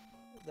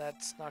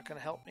 that's not going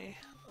to help me,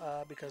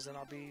 because then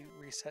I'll be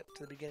reset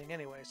to the beginning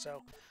anyway.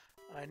 So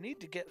I need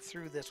to get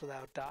through this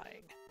without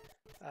dying.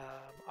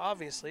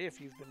 Obviously,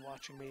 if you've been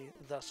watching me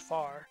thus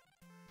far,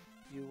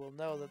 you will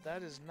know that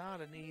that is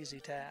not an easy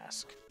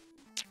task.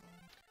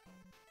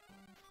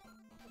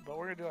 But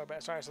we're going to do our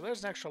best. Alright, so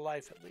there's an extra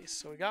life at least.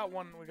 So we got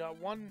one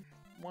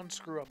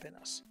screw up in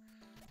us.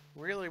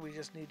 Really, we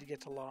just need to get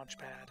to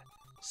Launchpad.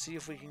 See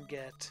if we can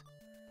get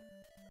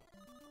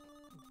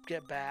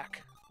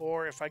back.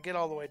 Or if I get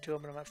all the way to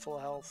him and I'm at full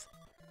health,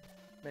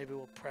 maybe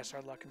we'll press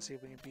our luck and see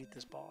if we can beat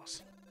this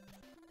boss.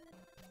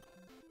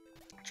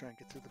 Try and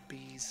get through the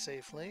bees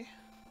safely.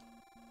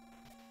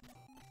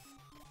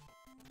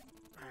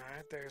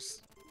 Alright,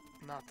 there's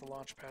not the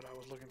launch pad I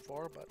was looking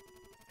for, but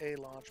a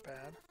launch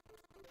pad.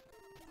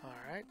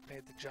 Alright,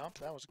 made the jump.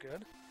 That was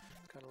good.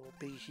 Got a little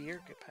bee here.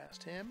 Get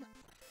past him.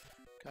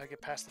 Gotta get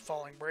past the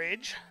falling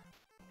bridge.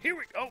 Here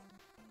we go!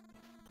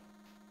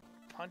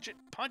 Punch it,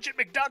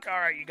 McDuck!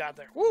 Alright, you got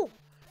there. Woo!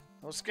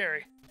 That was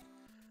scary.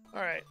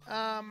 Alright,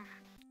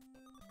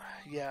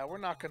 yeah, we're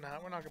not gonna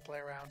play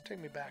around. Take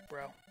me back,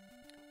 bro.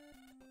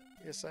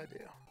 Yes, I do.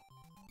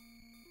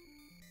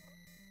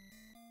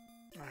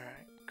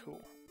 Alright,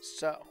 cool.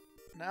 So,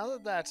 now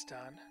that that's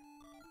done,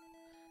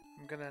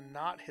 I'm gonna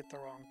not hit the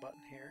wrong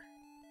button here.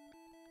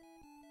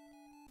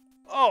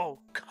 Oh,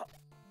 God.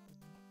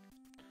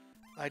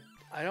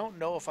 I don't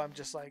know if I'm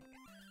just, like,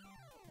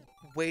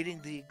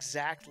 waiting the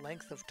exact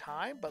length of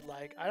time, but,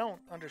 like, I don't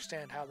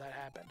understand how that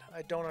happened.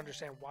 I don't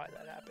understand why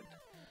that happened.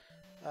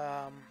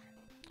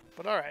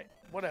 But alright,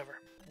 whatever.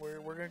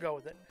 We're gonna go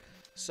with it.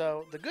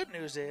 So, the good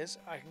news is,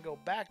 I can go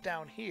back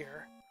down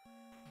here,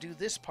 do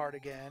this part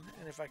again,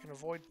 and if I can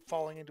avoid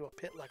falling into a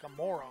pit like a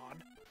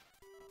moron,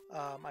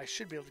 I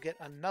should be able to get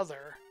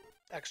another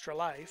extra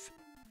life.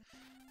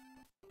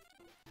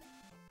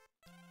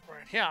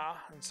 Right here,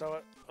 and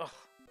so, at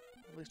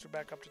least we're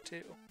back up to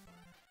 2.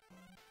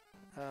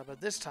 But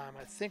this time,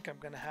 I think I'm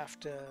gonna have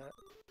to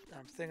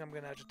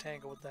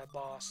tangle with that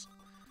boss,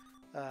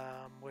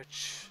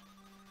 which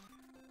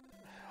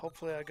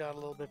hopefully I got a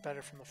little bit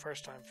better from the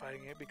first time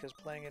fighting it, because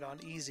playing it on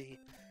easy,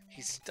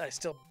 I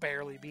still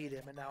barely beat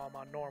him, and now I'm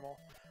on normal.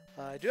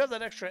 I do have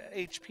that extra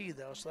HP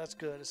though, so that's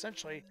good.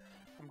 Essentially,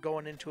 I'm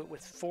going into it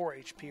with 4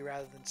 HP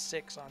rather than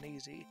 6 on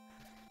easy,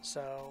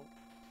 so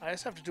I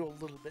just have to do a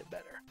little bit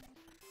better.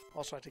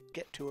 Also, I have to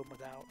get to him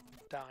without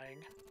dying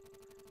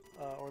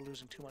or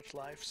losing too much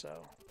life.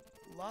 So,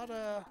 a lot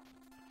of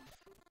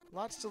A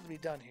lot still to be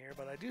done here,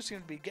 but I do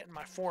seem to be getting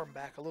my form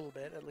back a little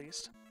bit, at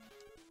least.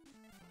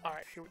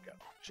 Alright, here we go.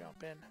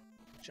 Jump in.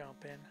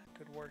 Jump in.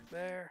 Good work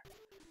there.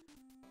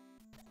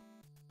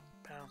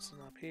 Bouncing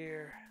up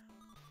here.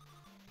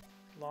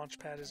 Launch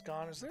pad is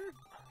gone. Is there...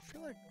 I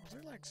feel like... Was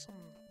there like some...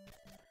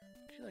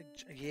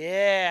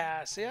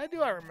 Yeah! See, I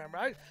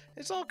remember.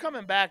 It's all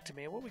coming back to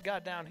me. What we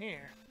got down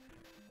here?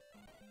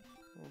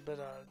 A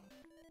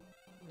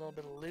little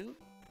bit of loot.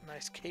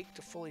 Nice cake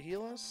to fully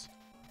heal us.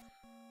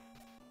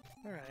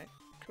 Alright,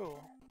 cool.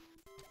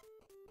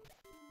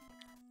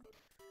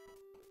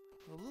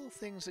 The little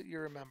things that you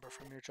remember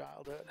from your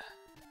childhood.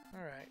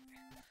 Alright.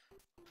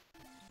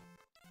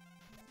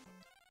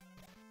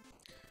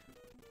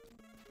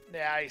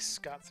 Nice,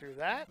 got through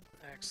that.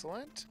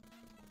 Excellent.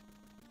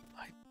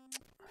 I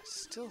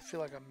still feel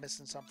like I'm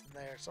missing something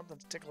there.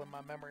 Something's tickling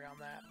my memory on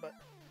that, but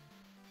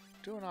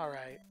doing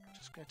alright.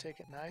 Just gonna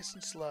take it nice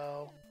and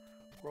slow.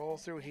 Roll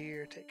through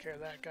here, take care of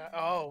that guy.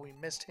 Oh, we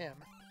missed him.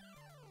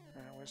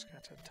 Alright, we're just gonna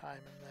have to time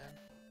him then.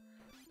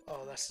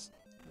 Oh,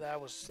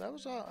 that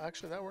was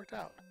actually that worked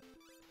out.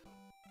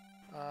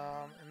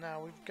 And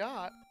now we've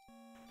got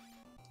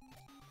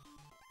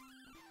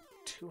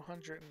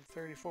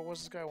 234. What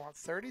does this guy want?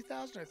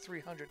 30,000 or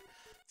 300?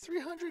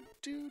 300,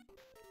 dude.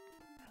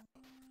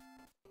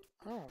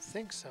 I don't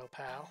think so,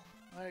 pal.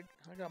 I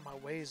got my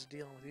ways of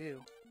dealing with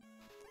you.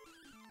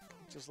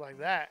 Just like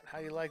that. How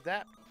you like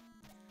that?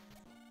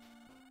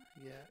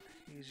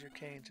 Yeah, use your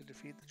cane to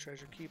defeat the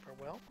treasure keeper.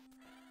 Well,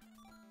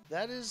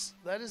 that is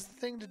the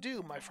thing to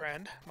do, my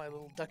friend, my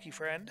little ducky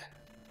friend.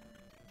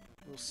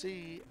 We'll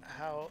see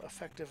how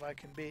effective I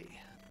can be.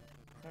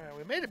 All right,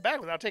 we made it back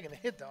without taking a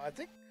hit, though. I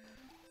think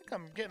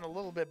I'm getting a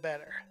little bit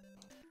better.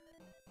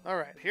 All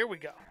right, here we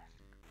go.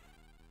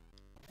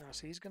 Now,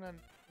 see, he's gonna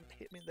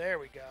hit me. There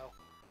we go.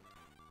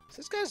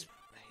 So this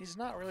he's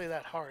not really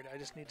that hard. I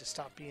just need to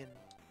stop being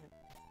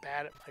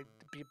bad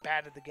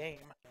at the game.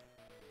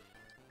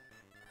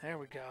 There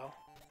we go.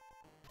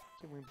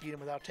 See if we can beat him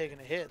without taking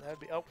a hit. That'd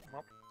be... Oh,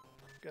 well,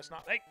 guess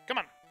not. Hey, come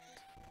on!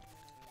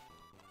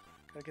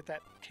 Gotta get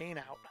that cane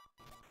out.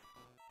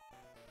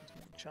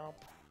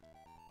 Jump.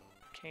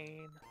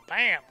 Cane.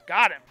 Bam!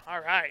 Got him!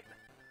 Alright.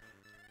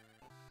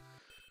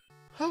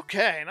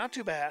 Okay, not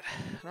too bad.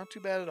 Not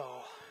too bad at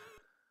all.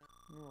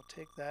 We'll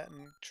take that,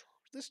 and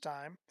this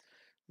time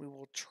we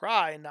will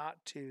try not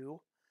to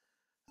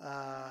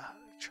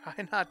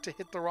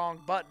hit the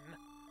wrong button.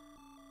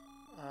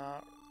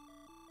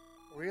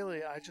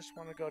 Really, I just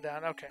want to go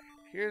down. Okay,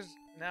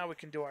 now we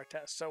can do our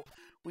test. So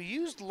we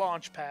used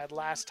Launchpad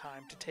last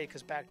time to take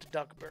us back to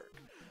Duckburg.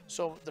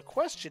 So the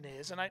question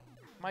is, and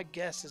my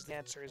guess is the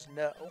answer is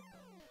no,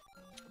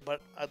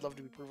 but I'd love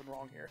to be proven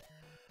wrong here.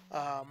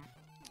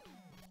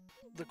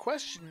 The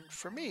question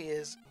for me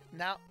is,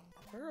 now,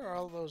 where are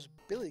all those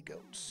billy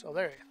goats? Oh,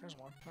 there's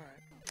one. All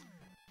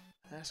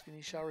right. Ask and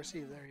ye shall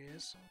receive. There he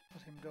is.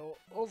 Let him go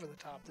over the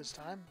top this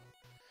time.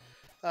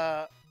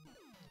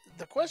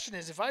 The question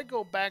is, if I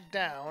go back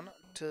down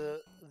to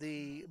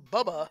the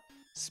Bubba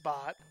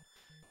spot,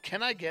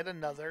 can I get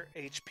another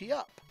HP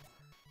up?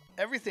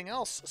 Everything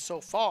else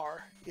so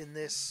far in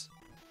this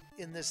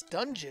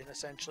dungeon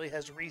essentially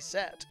has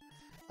reset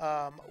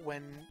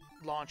when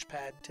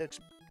Launchpad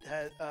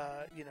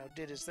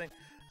did his thing.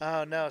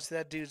 Oh no, so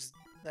that dude's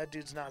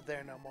not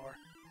there no more.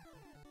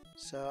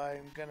 So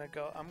I'm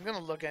gonna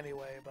look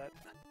anyway, but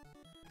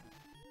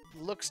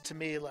looks to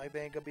me like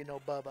there ain't gonna be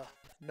no Bubba.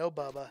 No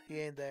Bubba, he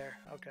ain't there.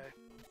 Okay.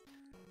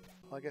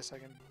 Well, I guess I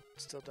can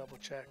still double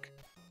check.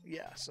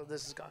 Yeah, so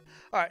this is gone.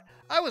 All right,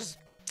 I was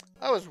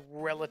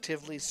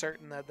relatively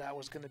certain that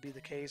was going to be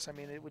the case. I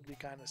mean, it would be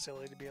kind of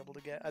silly to be able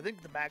to get. I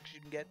think the max you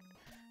can get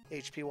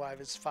HP-wise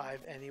is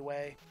 5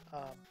 anyway.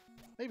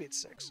 Maybe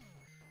it's 6.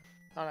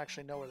 I don't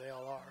actually know where they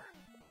all are.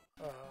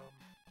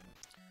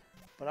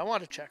 But I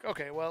want to check.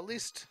 Okay, well, at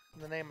least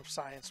in the name of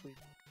science, we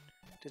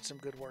did some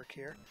good work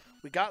here.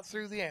 We got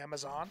through the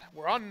Amazon.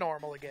 We're on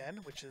normal again,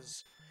 which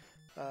is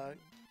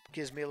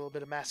gives me a little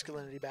bit of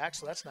masculinity back,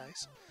 so that's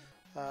nice.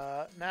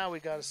 Now we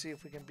got to see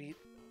if we can beat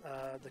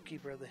the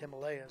Keeper of the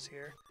Himalayas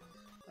here.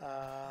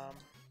 All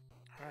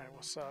right,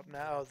 what's up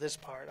now? Oh, this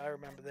part. I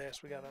remember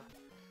this. We got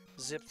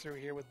to zip through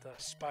here with the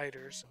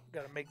spiders.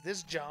 Got to make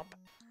this jump.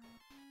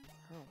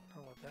 I don't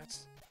know what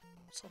that's...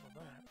 What's up with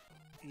that?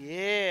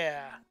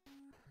 Yeah!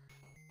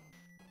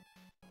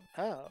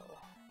 Oh.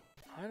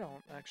 I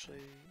don't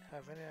actually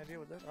have any idea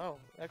what this... Oh,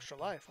 extra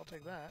life. I'll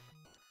take that.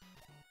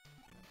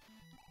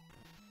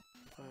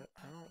 But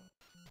I don't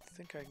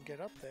think I can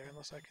get up there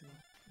unless I can...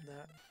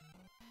 Not...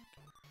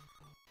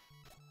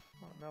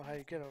 I don't know how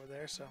you get over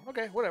there, so...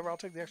 Okay, whatever. I'll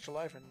take the extra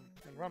life and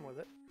run with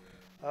it.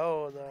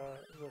 Oh,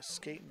 the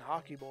skating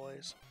hockey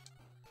boys.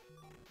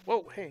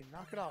 Whoa, hey,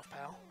 knock it off,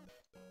 pal.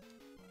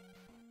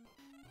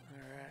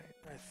 Alright,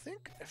 I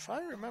think, if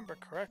I remember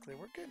correctly,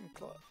 we're getting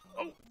close.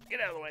 Oh, get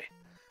out of the way.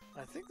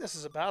 I think this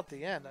is about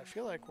the end. I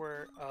feel like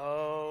we're...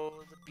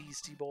 Oh, the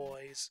Beastie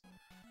Boys.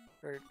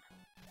 Or...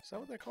 Is that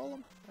what they call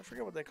them? I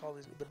forget what they call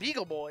these. The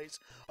Beagle Boys.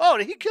 Oh,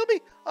 did he kill me?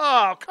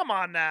 Oh, come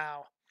on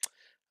now.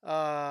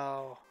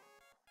 Oh.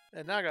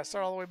 And now I gotta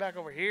start all the way back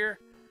over here.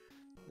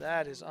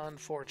 That is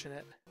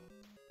unfortunate.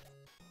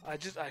 I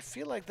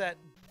feel like that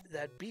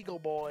Beagle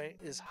Boy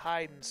is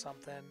hiding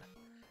something.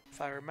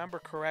 If I remember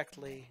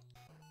correctly.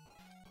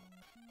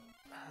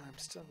 I'm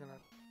still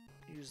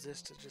gonna use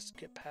this to just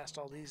get past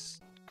all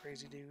these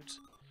crazy dudes.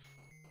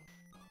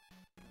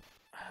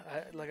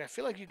 I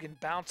feel like you can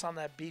bounce on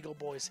that Beagle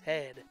Boy's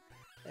head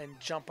and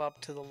jump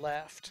up to the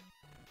left.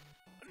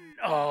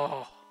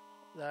 Oh,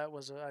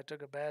 I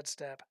took a bad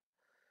step.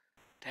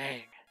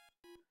 Dang.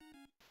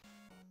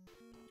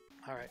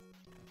 All right,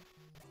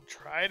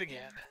 try it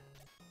again.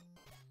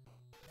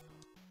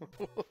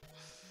 That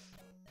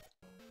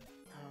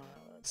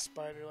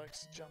spider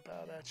likes to jump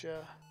out at you.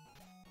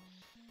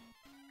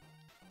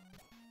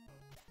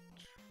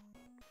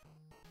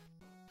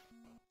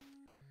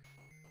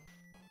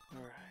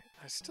 All right,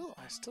 I still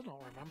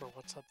don't remember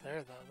what's up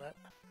there though.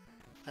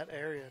 That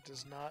area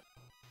does not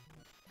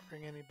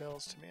ring any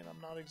bells to me, and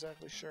I'm not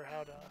exactly sure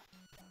how to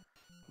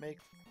make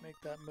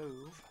that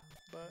move.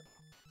 But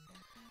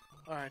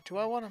all right, do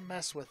I want to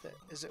mess with it?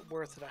 Is it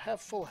worth it? I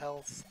have full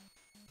health.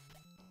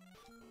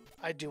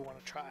 I do want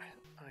to try.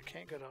 I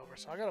can't get over,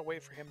 so I gotta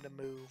wait for him to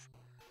move.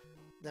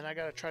 Then I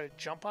gotta try to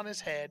jump on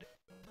his head.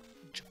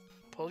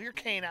 Pull your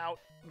cane out,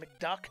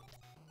 McDuck.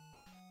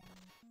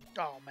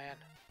 Oh man,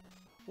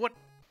 what?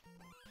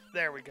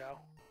 There we go.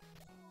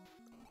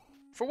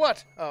 For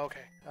what? Oh,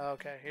 okay.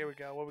 Okay, here we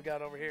go. What we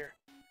got over here?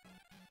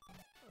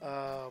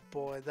 Oh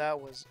boy, that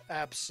was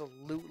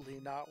absolutely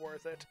not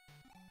worth it.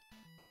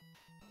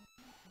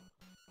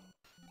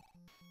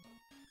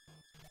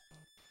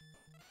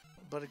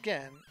 But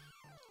again,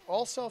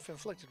 all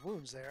self-inflicted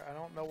wounds there. I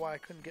don't know why I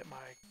couldn't get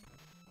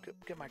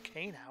my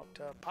cane out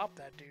to pop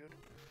that dude.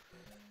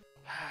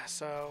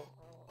 So,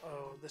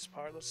 oh, this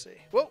part, let's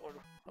see. Whoa,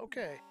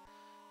 okay.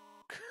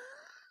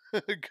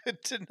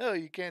 Good to know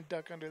you can't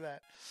duck under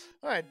that.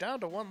 Alright,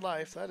 down to 1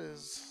 life. That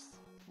is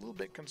a little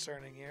bit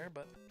concerning here,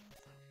 but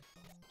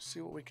see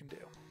what we can do.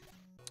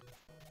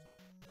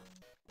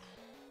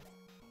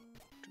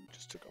 Dude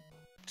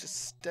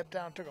just stepped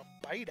down and took a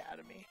bite out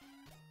of me.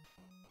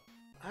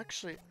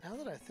 Actually, now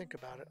that I think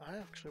about it, I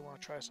actually want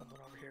to try something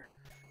over here.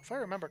 If I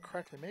remember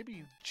correctly, maybe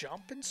you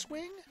jump and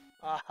swing?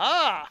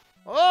 Aha!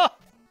 Oh!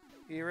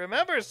 He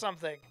remembers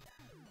something!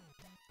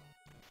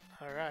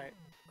 Alright,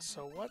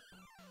 so what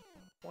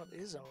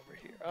is over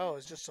here? Oh,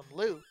 it's just some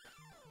loot.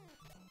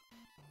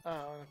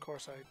 Oh, and of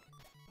course I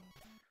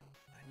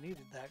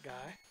needed that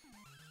guy.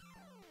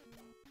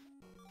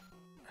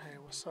 Hey,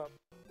 what's up,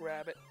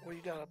 rabbit? What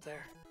you got up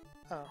there?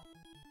 Oh.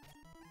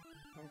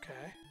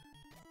 Okay.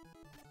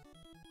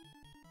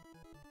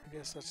 I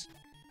guess that's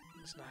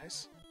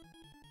nice.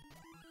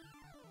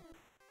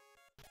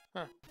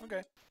 Huh,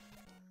 okay.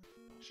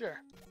 Sure.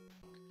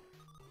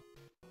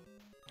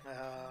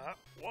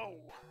 Whoa.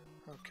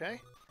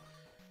 Okay.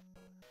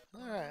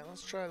 Alright,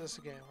 let's try this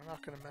again. We're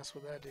not going to mess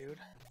with that dude.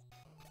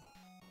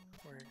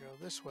 We're going to go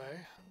this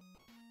way.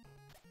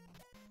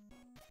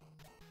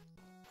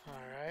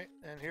 Alright,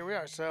 and here we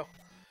are. So,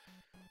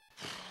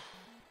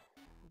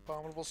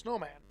 abominable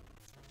snowman.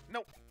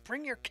 No,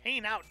 bring your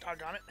cane out,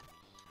 doggone it.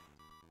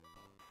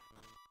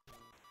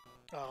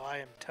 Oh, I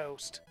am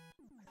toast.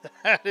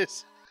 That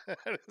is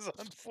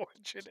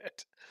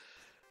unfortunate.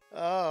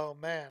 Oh,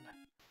 man.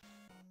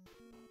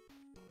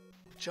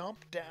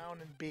 Jump down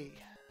and B.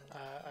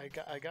 I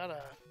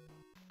gotta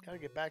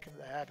get back into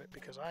the habit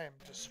because I am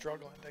just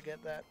struggling to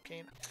get that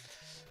cane.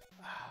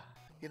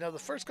 You know, the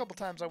first couple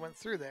times I went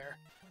through there,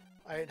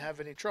 I didn't have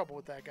any trouble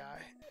with that guy.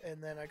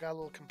 And then I got a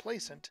little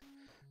complacent,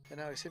 and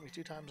now he's hit me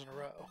 2 times in a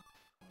row.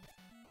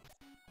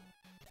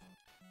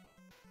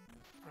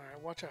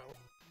 Alright, watch out.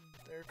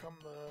 There come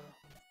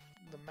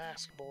the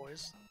masked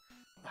boys.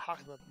 The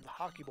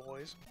hockey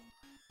boys.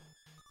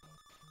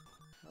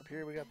 Up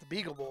here we got the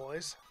Beagle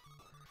boys.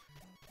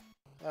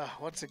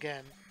 Once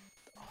again,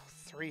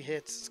 3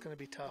 hits. It's going to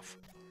be tough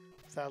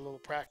without a little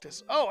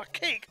practice. Oh, a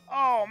cake!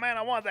 Oh, man,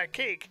 I want that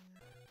cake!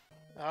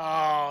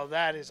 Oh,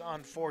 that is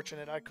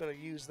unfortunate. I could have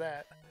used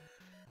that.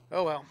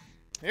 Oh, well.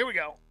 Here we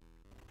go.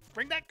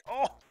 Bring that...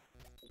 Oh!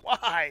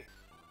 Why?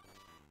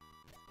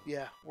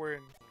 Yeah, we're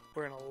in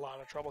a lot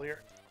of trouble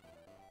here.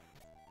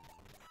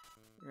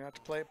 We're going to have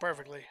to play it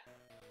perfectly.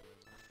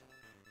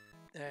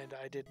 And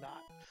I did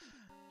not.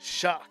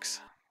 Shucks.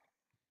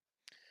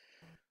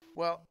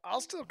 Well,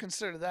 I'll still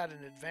consider that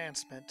an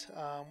advancement.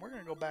 We're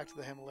going to go back to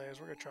the Himalayas.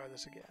 We're going to try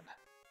this again.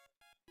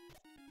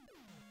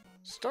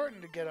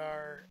 Starting to get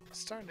our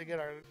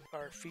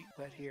feet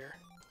wet here.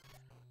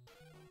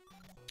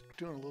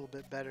 Doing a little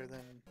bit better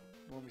than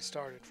when we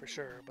started for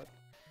sure, but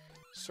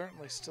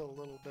certainly still a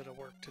little bit of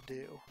work to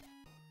do.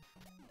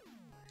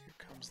 Here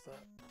comes the...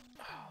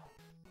 Oh.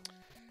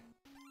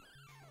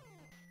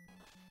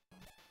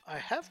 I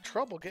have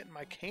trouble getting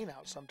my cane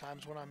out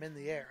sometimes when I'm in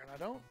the air, and I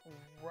don't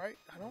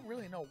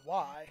really know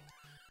why.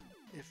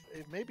 If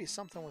it may be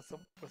something with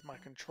my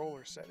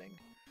controller setting,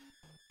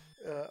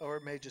 or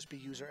it may just be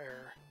user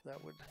error.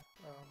 That would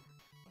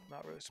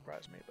not really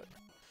surprise me, but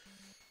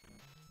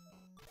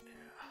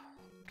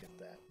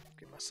yeah,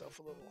 get myself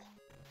a little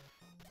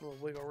A little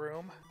wiggle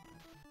room.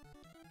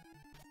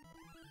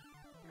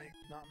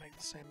 Not make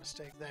the same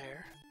mistake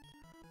there.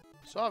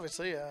 So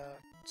obviously,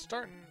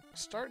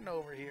 starting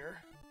over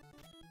here.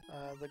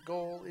 The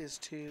goal is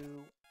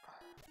to,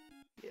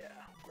 yeah,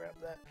 grab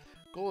that.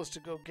 Goal is to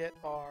go get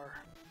our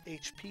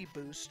HP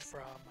boost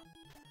from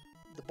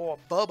the boy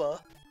Bubba.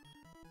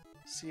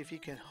 See if he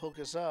can hook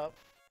us up,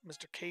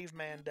 Mr.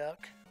 Caveman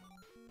Duck.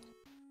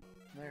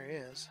 There he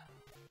is.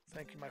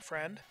 Thank you, my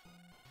friend.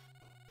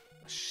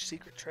 A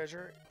secret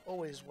treasure,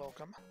 always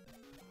welcome.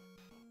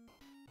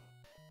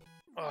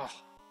 Oh.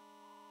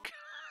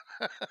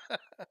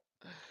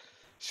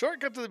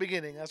 Shortcut to the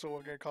beginning, that's what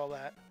we're going to call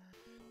that.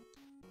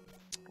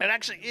 It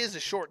actually is a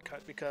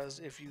shortcut because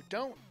if you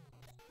don't,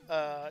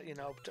 you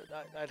know,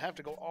 I'd have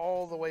to go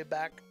all the way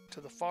back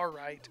to the far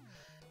right,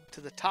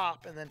 to the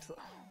top, and then to the,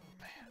 oh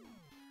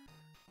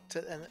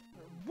man, and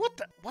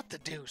what the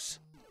deuce?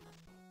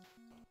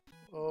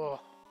 Oh,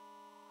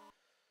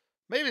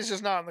 maybe it's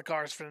just not in the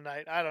cards for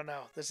tonight. I don't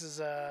know. This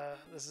is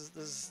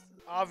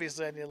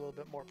obviously I need a little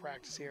bit more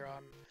practice here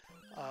on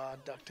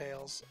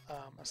DuckTales.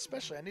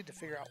 Especially I need to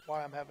figure out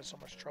why I'm having so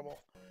much trouble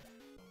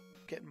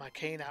getting my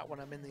cane out when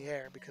I'm in the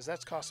air, because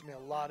that's costing me a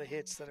lot of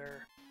hits that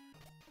are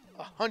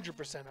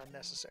 100%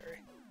 unnecessary.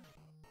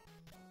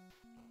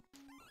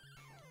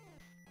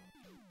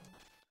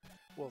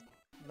 Well,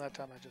 that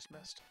time I just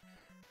missed.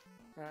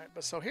 Alright,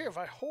 but so here, if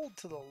I hold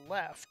to the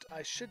left,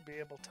 I should be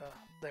able to,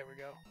 there we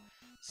go,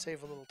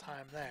 save a little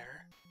time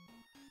there.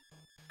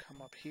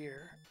 Come up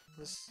here.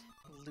 This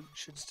loot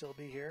should still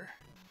be here.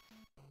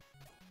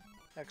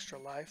 Extra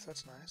life,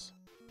 that's nice.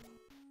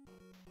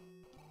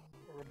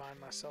 Remind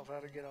myself how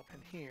to get up in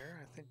here.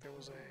 I think there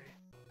was a,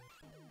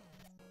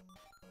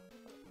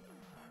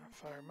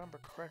 if I remember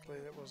correctly,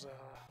 there was a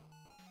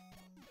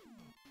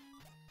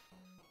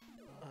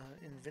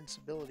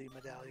invincibility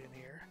medallion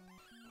here.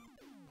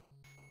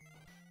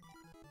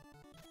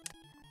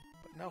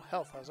 But no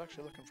health. I was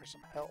actually looking for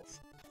some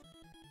health.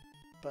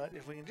 But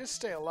if we can just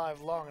stay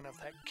alive long enough,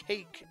 that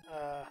cake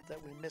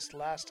that we missed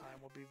last time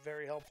will be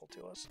very helpful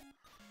to us.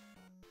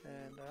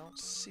 And I don't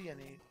see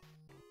any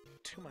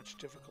too much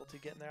difficulty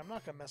getting there. I'm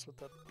not going to mess with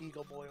the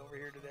Beagle Boy over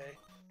here today.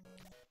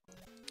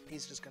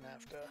 He's just going to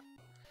have to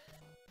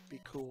be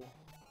cool.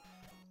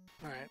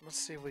 Alright, let's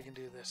see if we can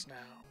do this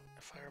now.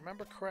 If I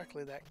remember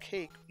correctly, that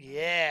cake...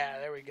 Yeah,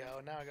 there we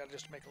go. Now I got to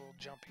just make a little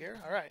jump here.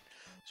 Alright,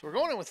 so we're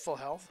going in with full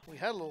health. We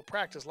had a little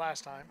practice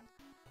last time.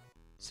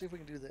 Let's see if we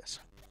can do this.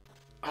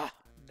 Ah,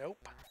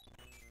 nope.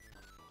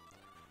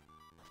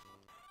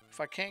 If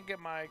I can't get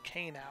my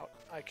cane out,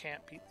 I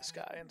can't beat this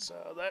guy, and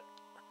so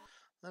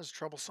that's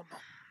troublesome.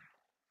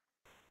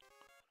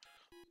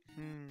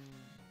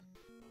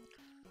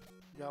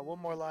 Got one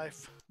more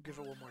life. Give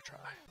it one more try.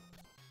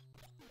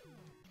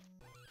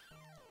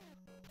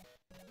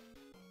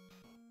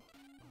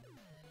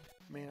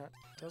 I mean, it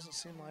doesn't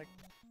seem like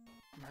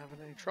I'm having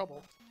any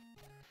trouble.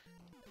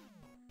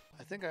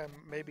 I think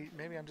maybe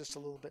I'm just a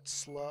little bit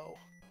slow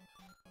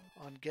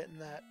on getting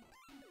that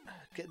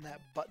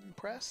button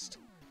pressed.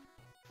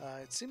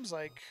 It seems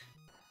like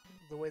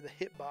the way the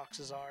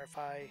hitboxes are, if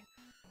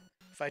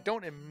I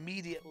don't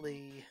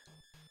immediately,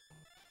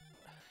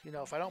 you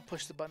know, if I don't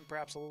push the button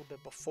perhaps a little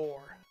bit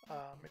before,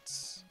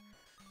 it's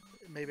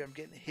maybe I'm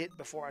getting hit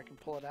before I can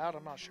pull it out.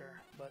 I'm not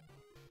sure, but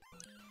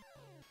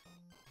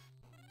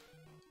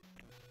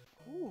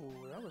ooh,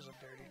 that was a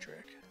dirty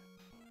trick.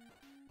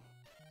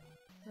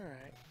 All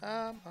right.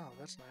 Oh,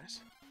 that's nice.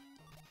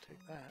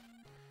 Take that.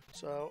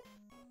 So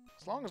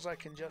as long as I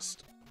can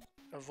just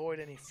avoid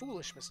any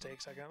foolish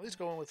mistakes, I can at least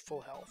go in with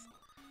full health.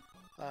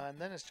 And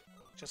then it's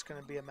just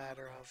going to be a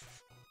matter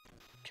of,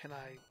 can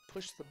I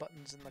push the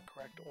buttons in the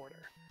correct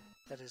order?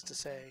 That is to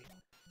say,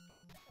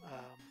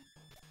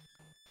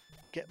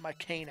 get my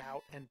cane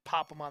out and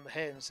pop him on the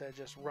head instead of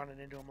just running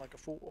into him like a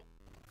fool.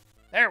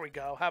 There we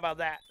go. How about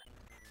that?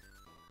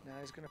 Now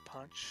he's going to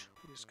punch.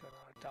 We just got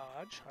to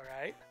dodge. All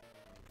right.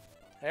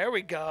 There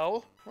we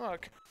go.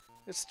 Look.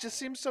 It just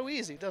seems so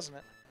easy, doesn't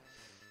it?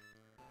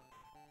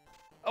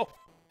 Oh.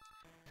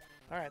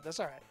 Alright, that's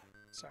alright.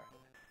 It's alright.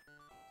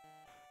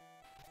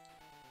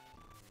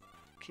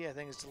 Key, I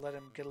think, is to let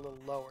him get a little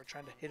lower,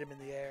 trying to hit him in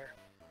the air.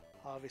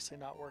 Obviously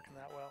not working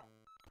that well.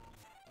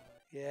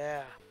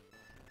 Yeah.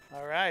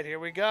 Alright, here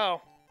we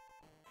go.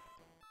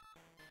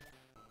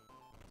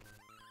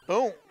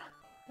 Boom.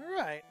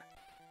 Alright.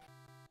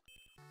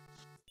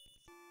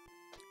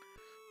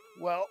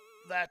 Well,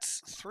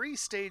 that's 3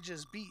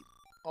 stages beat,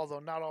 although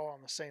not all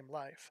on the same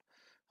life.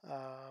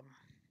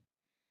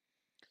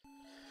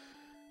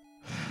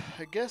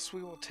 I guess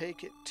we will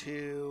take it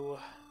to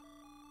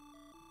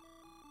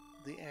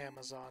the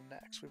Amazon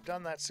next. We've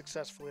done that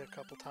successfully a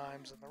couple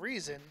times, and the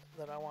reason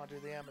that I want to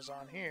do the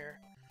Amazon here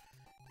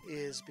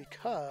is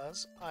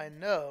because I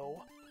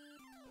know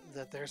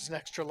that there's an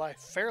extra life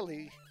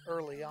fairly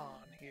early on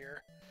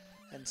here,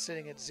 and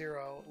sitting at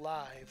 0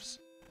 lives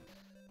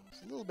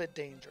is a little bit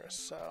dangerous,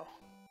 so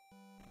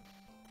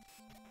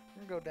I'm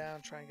going to go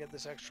down, try and get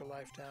this extra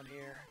life down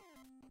here.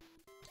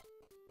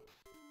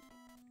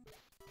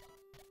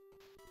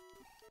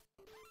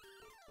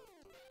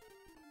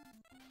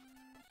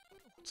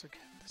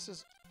 This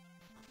is...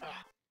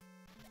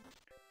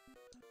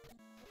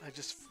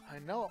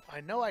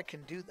 I know I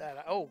can do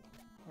that. Oh,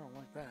 I don't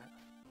like that.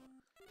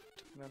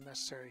 Took an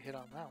unnecessary hit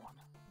on that one.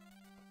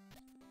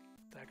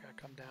 That guy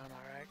come down.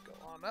 All right, go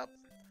on up.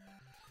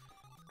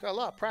 Got a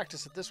lot of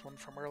practice at this one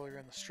from earlier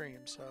in the stream,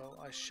 so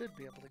I should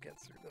be able to get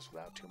through this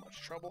without too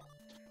much trouble.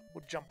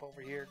 We'll jump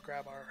over here,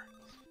 grab our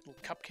little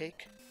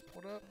cupcake.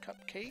 What up,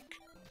 cupcake?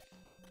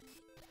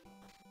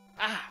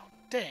 Ow,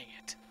 dang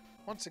it.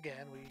 Once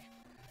again, we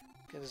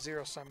get a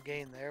zero-sum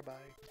gain there by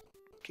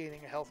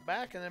gaining a health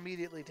back and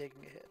immediately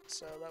taking a hit.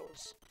 So that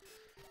was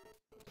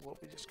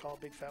what we just call a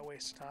big fat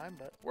waste of time,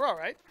 but we're all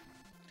right.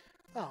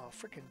 Oh,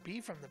 freaking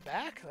B from the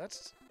back? I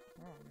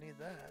don't need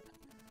that.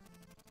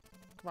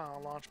 Come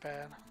on, launch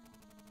pad.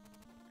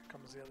 Here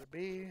comes the other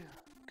B.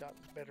 Got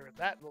better at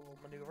that little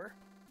maneuver.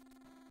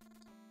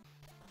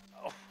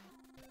 Oh.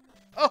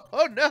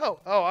 Oh no!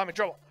 Oh, I'm in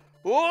trouble.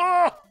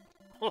 Whoa!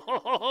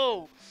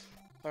 All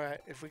right,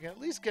 if we can at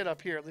least get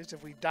up here, at least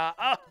if we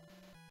die.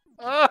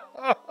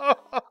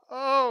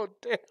 Oh,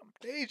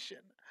 damnation.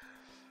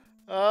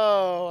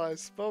 Oh, I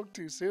spoke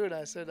too soon.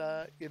 I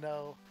said, you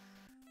know,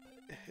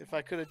 if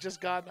I could have just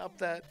gotten up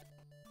that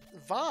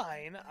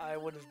vine, I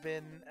would have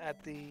been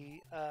at the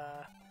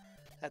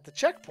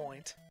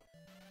checkpoint,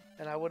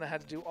 and I wouldn't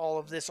have had to do all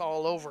of this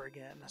all over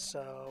again.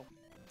 So,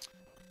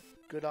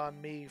 good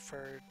on me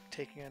for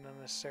taking an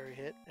unnecessary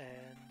hit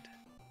and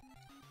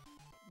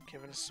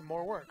giving us some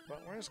more work.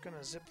 But we're just going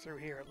to zip through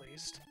here at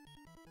least.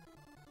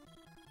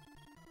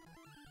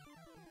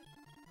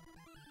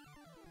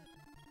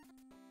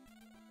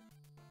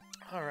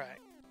 All right.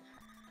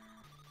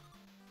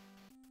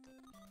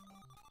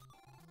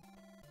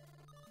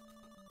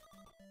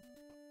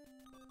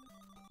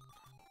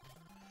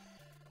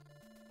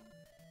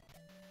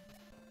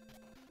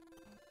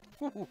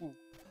 Ooh,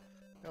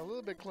 got a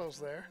little bit close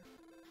there.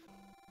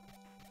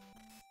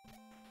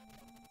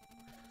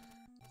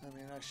 I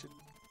mean, I should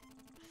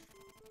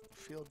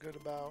feel good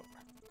about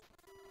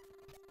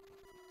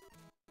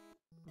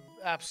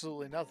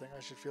absolutely nothing. I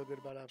should feel good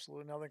about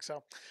absolutely nothing.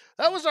 So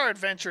that was our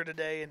adventure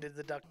today into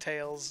the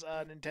DuckTales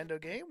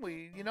Nintendo game.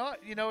 You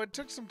know, it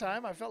took some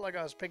time. I felt like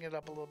I was picking it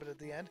up a little bit at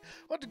the end.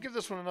 I'll have to give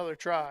this one another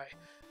try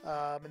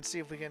and see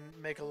if we can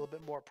make a little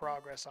bit more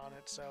progress on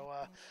it. So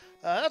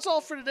that's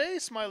all for today.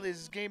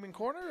 Smiley's Gaming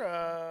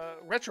Corner,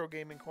 Retro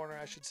Gaming Corner,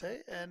 I should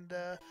say. And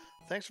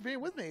thanks for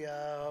being with me.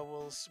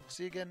 We'll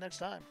see you again next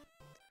time.